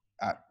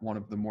at one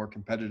of the more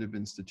competitive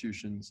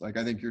institutions. Like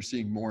I think you're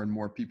seeing more and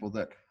more people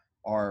that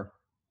are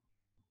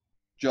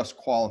just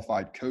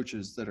qualified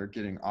coaches that are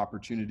getting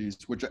opportunities,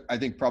 which I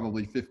think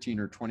probably 15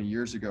 or 20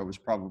 years ago was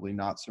probably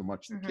not so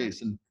much the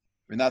case. And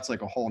I mean, that's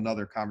like a whole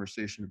nother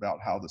conversation about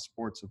how the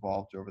sport's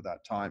evolved over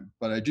that time.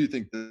 But I do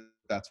think that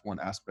that's one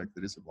aspect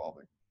that is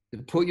evolving.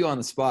 To put you on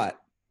the spot,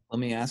 let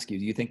me ask you,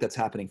 do you think that's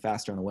happening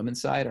faster on the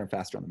women's side or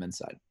faster on the men's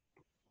side?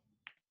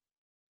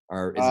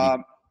 Or is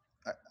it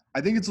I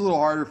think it's a little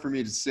harder for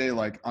me to say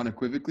like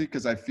unequivocally,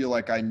 because I feel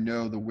like I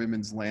know the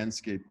women's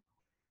landscape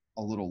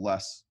a little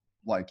less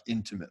like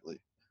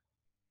intimately.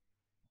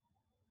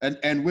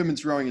 And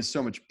women's rowing is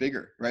so much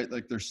bigger, right?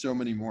 Like there's so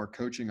many more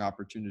coaching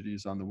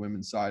opportunities on the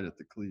women's side at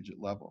the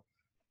collegiate level.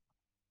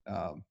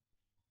 Do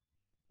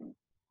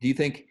you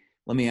think,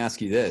 let me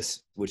ask you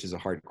this, which is a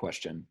hard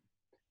question.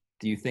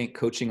 Do you think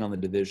coaching on the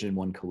Division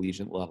I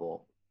collegiate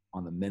level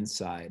on the men's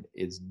side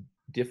is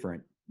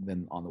different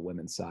than on the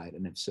women's side?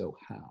 And if so,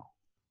 how?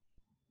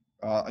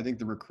 I think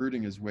the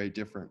recruiting is way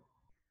different.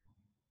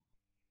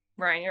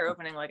 Ryan, you're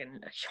opening like a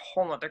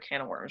whole other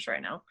can of worms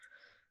right now.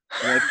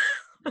 Right?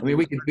 I mean,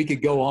 we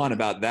could go on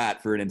about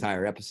that for an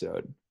entire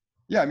episode.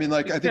 Yeah, I mean,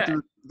 like I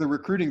think the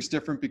recruiting's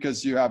different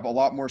because you have a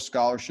lot more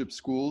scholarship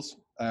schools.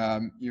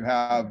 You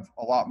have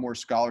a lot more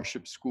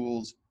scholarship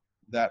schools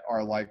that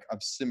are like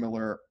of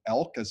similar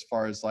ilk as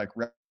far as like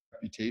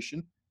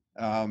reputation.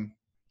 And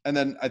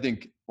then I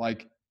think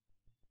like,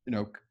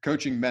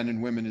 coaching men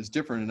and women is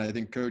different. And I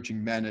think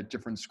coaching men at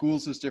different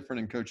schools is different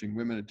and coaching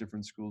women at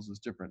different schools is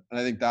different. And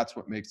I think that's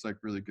what makes like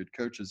really good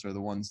coaches are the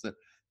ones that,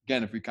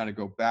 again, if we kind of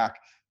go back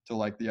to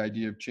like the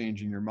idea of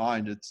changing your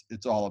mind.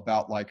 It's all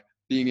about like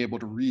being able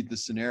to read the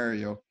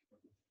scenario.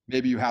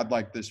 Maybe you had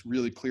like this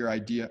really clear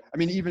idea. I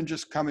mean, even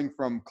just coming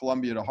from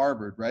Columbia to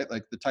Harvard, right?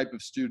 Like the type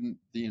of student,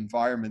 the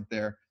environment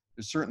there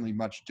is certainly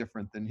much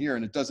different than here.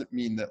 And it doesn't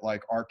mean that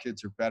like our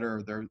kids are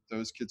better or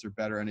those kids are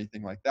better, or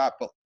anything like that.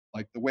 But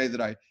like the way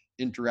that I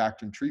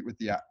interact and treat with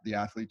the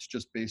athletes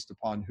just based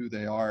upon who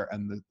they are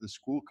and the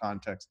school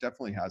context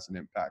definitely has an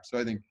impact. So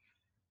I think,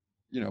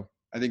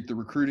 I think the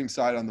recruiting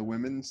side on the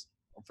women's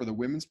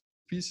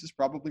piece is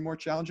probably more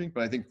challenging,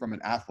 but I think from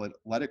an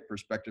athletic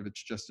perspective,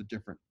 it's just a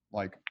different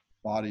like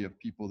body of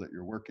people that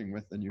you're working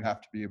with, and you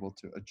have to be able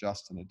to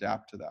adjust and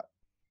adapt to that.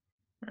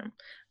 I'm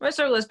gonna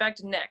circle this back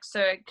to Nick.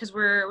 So, because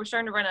we're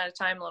starting to run out of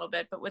time a little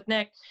bit, but with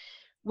Nick,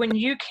 when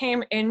you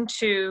came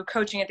into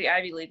coaching at the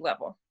Ivy League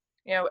level,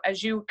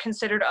 as you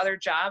considered other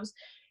jobs,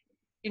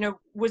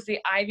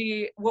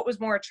 what was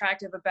more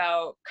attractive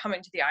about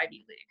coming to the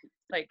Ivy League?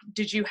 Like,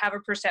 did you have a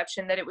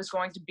perception that it was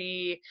going to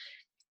be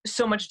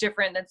so much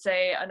different than,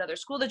 say, another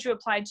school that you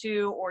applied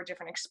to, or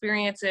different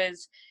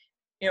experiences?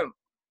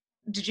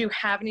 Did you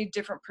have any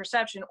different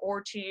perception,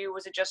 or to you,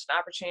 was it just an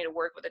opportunity to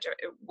work with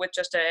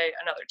just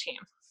another team?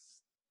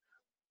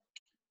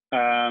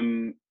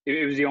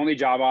 It was the only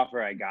job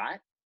offer I got,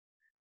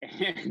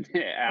 and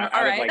out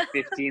of like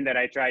 15 that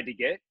I tried to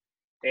get.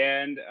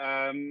 And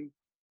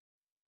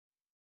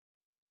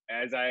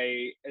as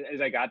I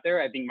got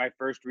there, I think my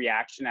first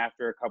reaction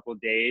after a couple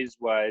of days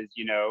was,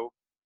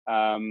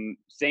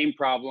 same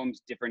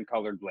problems, different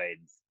colored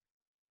blades.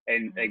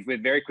 And like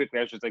very quickly,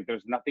 I was just like,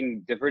 there's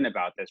nothing different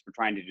about this. We're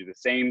trying to do the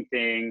same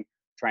thing,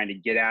 trying to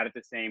get at it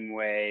the same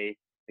way.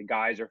 The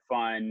guys are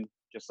fun,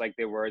 just like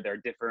they're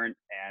different.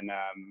 And,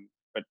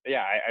 but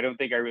yeah, I don't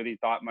think I really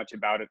thought much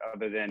about it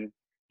other than,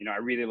 I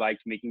really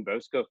liked making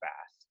boats go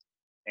fast.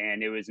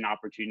 And it was an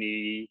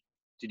opportunity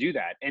to do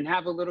that and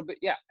have a little bit.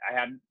 Yeah, I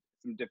had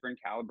some different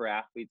caliber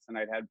athletes than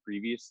I'd had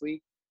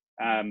previously.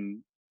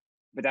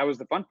 But that was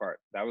the fun part.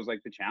 That was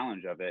like the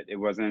challenge of it. It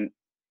wasn't,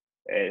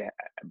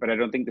 but I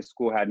don't think the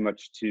school had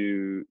much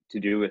to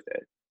do with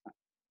it.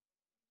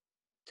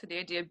 So the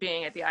idea of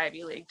being at the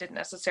Ivy League didn't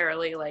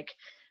necessarily like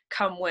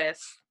come with,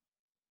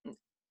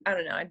 I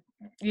don't know,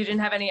 you didn't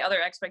have any other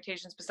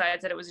expectations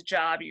besides that it was a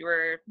job. You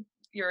were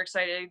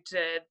excited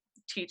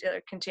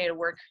to continue to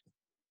work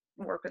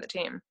with a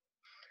team.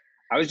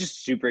 I was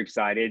just super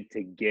excited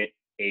to get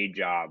a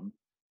job,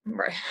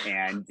 right,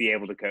 and be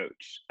able to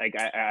coach. Like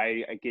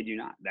I kid you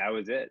not, that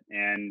was it.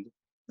 And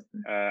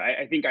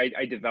I think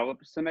I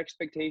developed some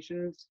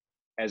expectations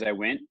as I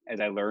went, as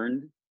I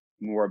learned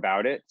more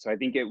about it. So I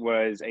think it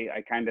was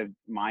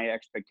my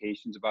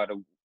expectations about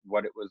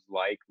what it was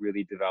like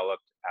really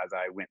developed as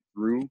I went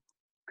through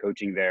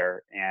coaching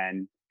there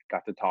and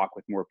got to talk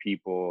with more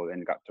people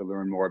and got to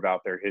learn more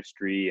about their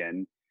history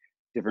and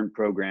different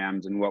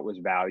programs and what was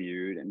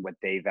valued and what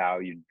they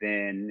valued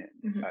then.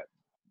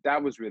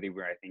 That was really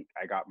where I think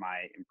I got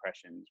my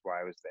impressions while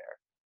I was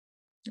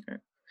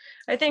there.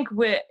 I think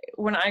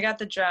when I got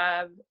the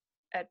job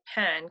at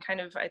Penn, kind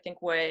of, I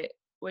think what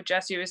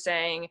Jesse was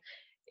saying,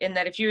 in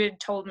that if you had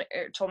told me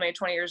at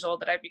 20 years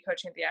old that I'd be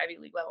coaching at the Ivy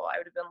League level, I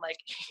would have been like,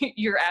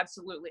 you're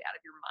absolutely out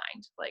of your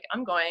mind. Like,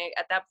 I'm going,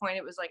 at that point,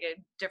 it was like a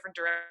different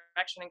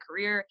direction in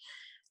career.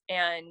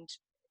 And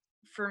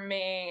for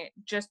me,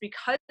 just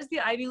because the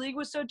Ivy League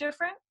was so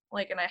different,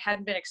 like, and I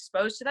hadn't been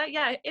exposed to that,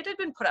 yeah, it had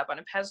been put up on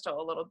a pedestal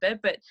a little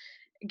bit, but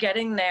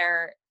getting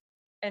there,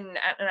 and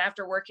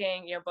after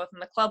working, both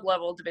on the club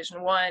level, Division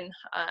I,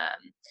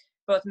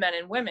 both men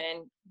and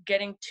women,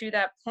 getting to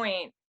that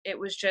point, it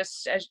was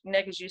just, as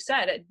Nick, as you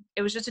said,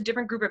 it was just a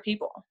different group of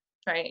people,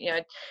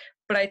 right?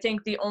 But I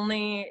think the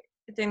only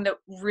thing that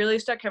really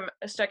stuck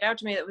out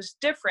to me that was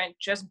different,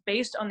 just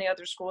based on the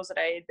other schools that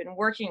I had been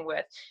working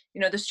with,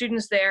 the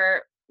students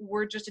there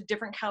were just a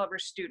different caliber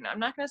student. I'm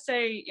not going to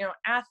say,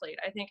 athlete.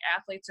 I think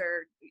athletes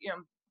are,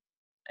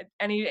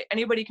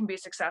 anybody can be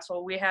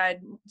successful. We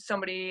had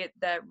somebody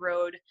that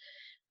rode,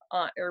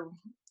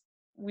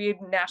 we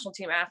had national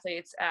team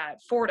athletes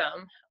at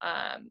Fordham,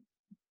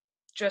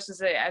 just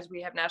as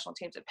we have national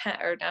teams at Penn,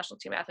 or national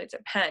team athletes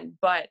at Penn.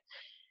 But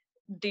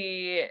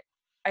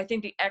I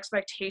think the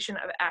expectation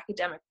of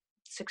academic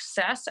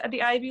success at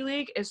the Ivy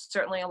League is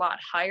certainly a lot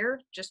higher,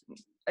 just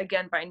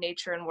again by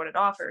nature and what it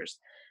offers.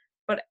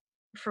 But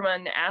from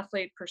an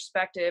athlete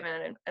perspective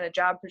and a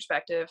job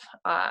perspective,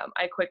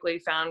 I quickly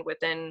found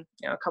within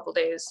a couple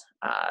days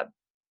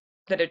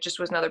that it just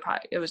was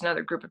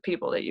another group of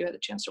people that you had the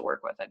chance to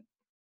work with.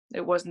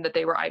 It wasn't that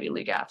they were Ivy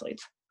League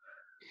athletes.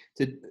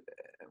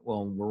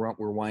 Well,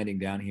 we're winding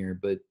down here,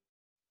 but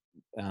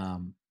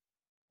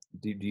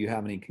do you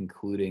have any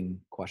concluding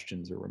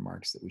questions or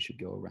remarks that we should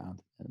go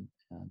around?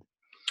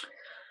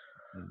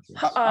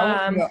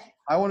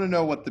 I want to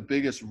know what the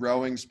biggest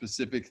rowing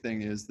specific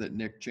thing is that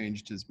Nick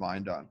changed his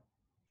mind on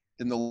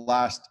in the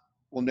last,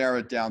 we'll narrow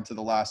it down to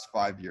the last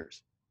 5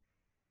 years.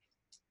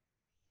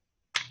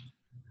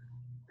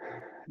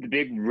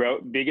 The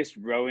biggest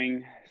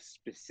rowing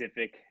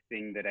specific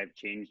thing that I've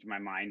changed my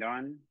mind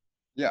on?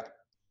 Yeah.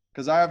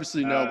 Because I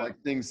obviously know like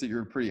things that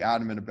you're pretty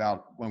adamant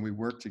about when we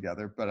work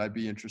together, but I'd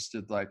be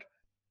interested, like.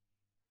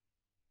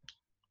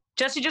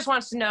 Jesse just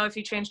wants to know if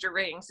you changed your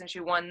rigging since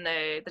you won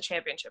the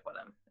championship with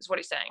him, is what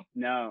he's saying.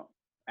 No,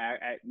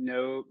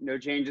 no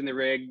change in the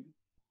rig.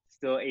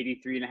 Still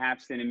 83.5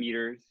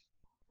 centimeters.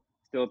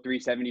 Still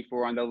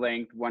 374 on the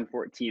length,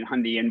 114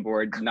 on the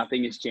inboard.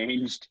 Nothing has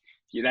changed.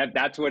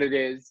 That's what it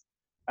is.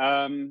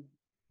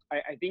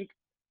 I think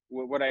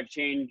what I've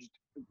changed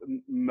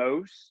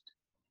most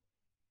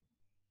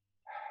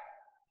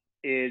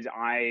is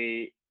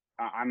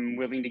I'm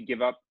willing to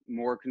give up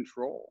more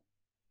control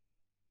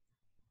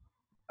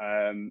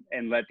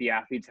and let the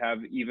athletes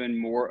have even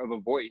more of a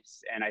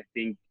voice. And I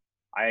think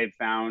I have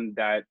found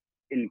that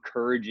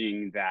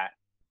encouraging that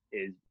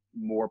is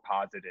more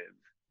positive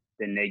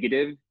than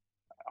negative,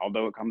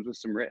 although it comes with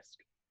some risk.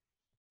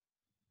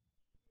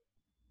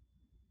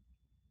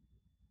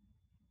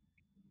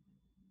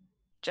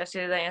 Jesse,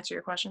 did I answer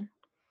your question?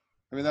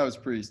 I mean, that was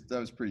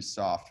pretty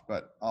soft,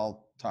 but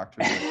I'll talk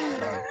to him.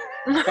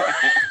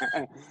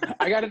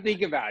 I got to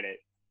think about it.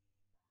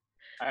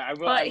 I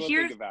will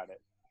think about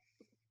it.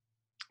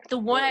 The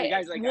one,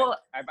 guys, like,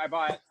 I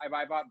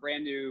bought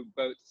brand new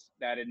boats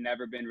that had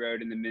never been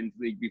rowed in the men's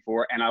league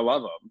before, and I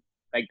love them.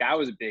 Like, that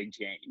was a big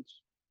change,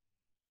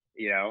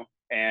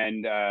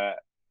 and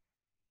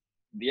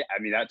yeah, I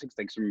mean, that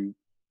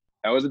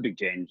was a big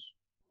change,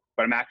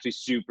 but I'm actually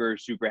super,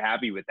 super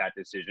happy with that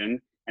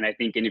decision. And I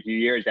think in a few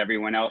years,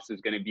 everyone else is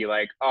going to be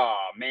like,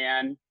 oh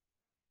man,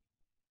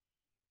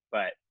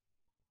 but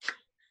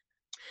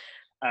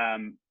I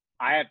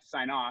have to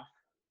sign off.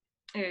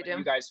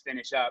 You guys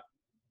finish up.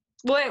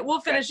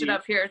 We'll finish Jesse, it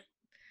up here.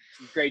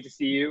 Great to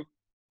see you.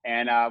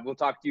 And we'll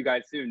talk to you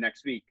guys soon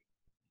next week.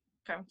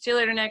 Okay. See you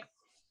later, Nick.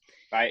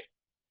 Bye.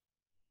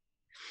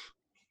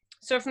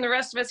 So from the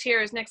rest of us here,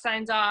 as Nick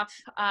signs off,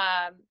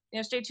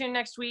 stay tuned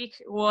next week.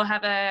 We'll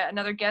have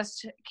another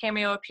guest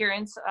cameo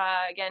appearance.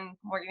 Again,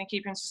 we're going to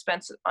keep you in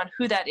suspense on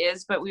who that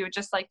is, but we would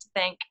just like to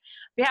thank,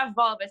 on behalf of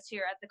all of us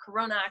here at the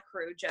Corona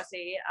crew,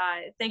 Jesse,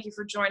 thank you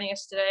for joining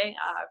us today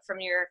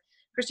from your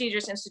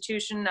prestigious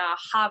institution,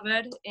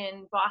 Harvard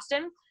in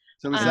Boston.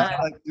 So is that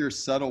like your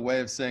subtle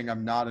way of saying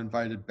I'm not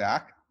invited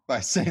back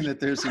by saying that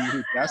there's a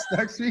new guest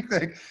next week?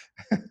 Like,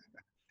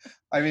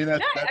 I mean,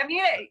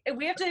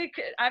 we have to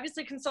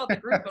obviously consult the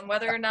group on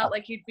whether or not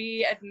like you'd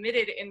be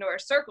admitted into our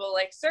circle.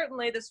 Like,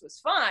 certainly this was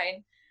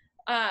fine.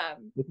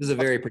 This is a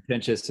very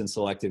pretentious and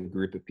selective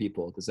group of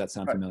people. Does that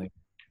sound familiar?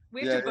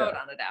 We have to vote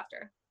on it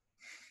after.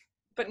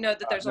 But note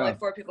that there's only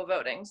 4 people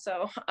voting.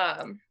 So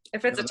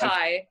if it's a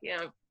tie,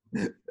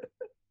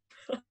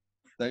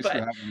 Thanks for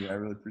having me. I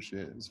really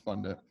appreciate it. It was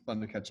fun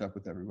to catch up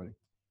with everybody.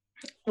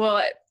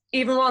 Well,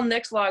 even while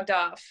Nick's logged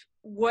off,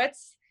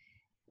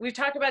 we've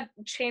talked about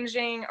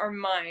changing our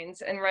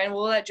minds, and Ryan,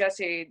 we'll let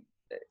Jesse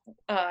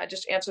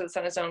just answer this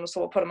on his own, so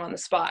we'll put him on the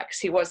spot because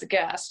he was the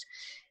guest.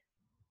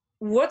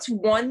 What's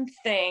one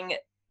thing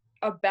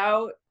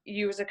about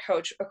you as a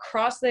coach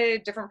across the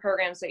different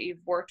programs that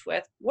you've worked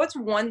with? What's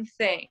one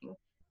thing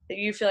that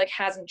you feel like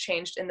hasn't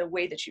changed in the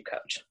way that you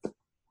coach,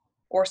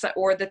 or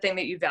the thing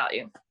that you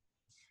value?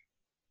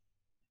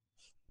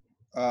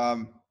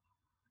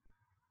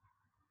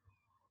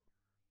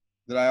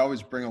 That I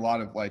always bring a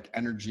lot of like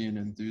energy and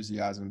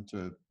enthusiasm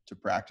to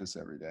practice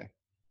every day.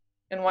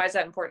 And why is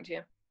that important to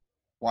you?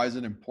 Why is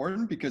it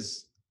important?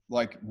 Because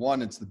like,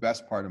 1, it's the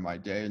best part of my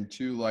day, and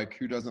 2, like,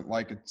 who doesn't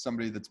like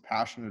somebody that's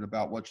passionate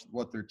about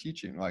what they're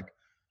teaching? Like,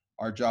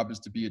 our job is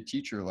to be a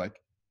teacher.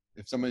 Like,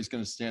 if somebody's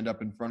going to stand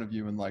up in front of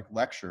you and like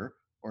lecture,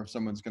 or if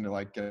someone's going to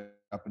like get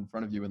up in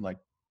front of you and like,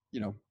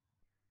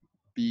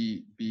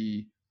 be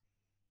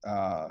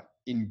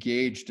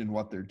engaged in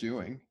what they're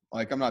doing.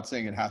 Like, I'm not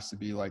saying it has to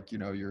be like,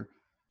 you're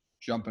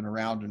jumping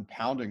around and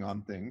pounding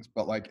on things,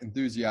 but like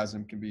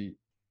enthusiasm can be,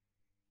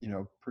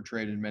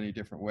 portrayed in many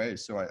different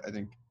ways. So I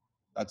think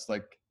that's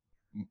like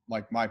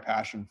my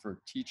passion for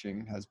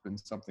teaching has been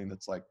something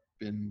that's like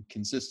been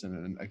consistent.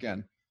 And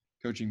again,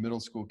 coaching middle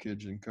school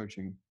kids and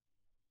coaching,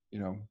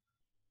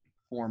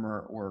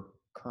 former or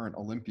current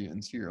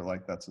Olympians here,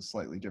 like, that's a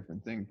slightly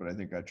different thing, but I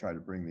think I try to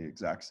bring the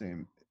exact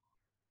same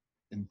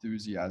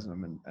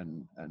enthusiasm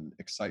and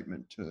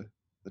excitement to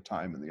the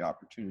time and the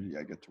opportunity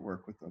I get to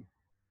work with them.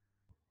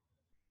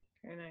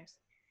 Very nice.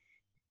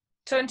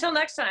 So until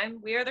next time,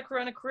 we are the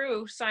Corona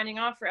crew signing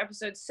off for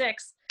episode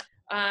 6.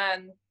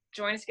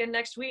 Join us again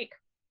next week.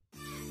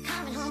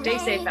 Stay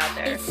safe out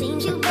there. It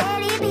seems you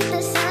barely beat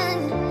the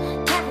sun.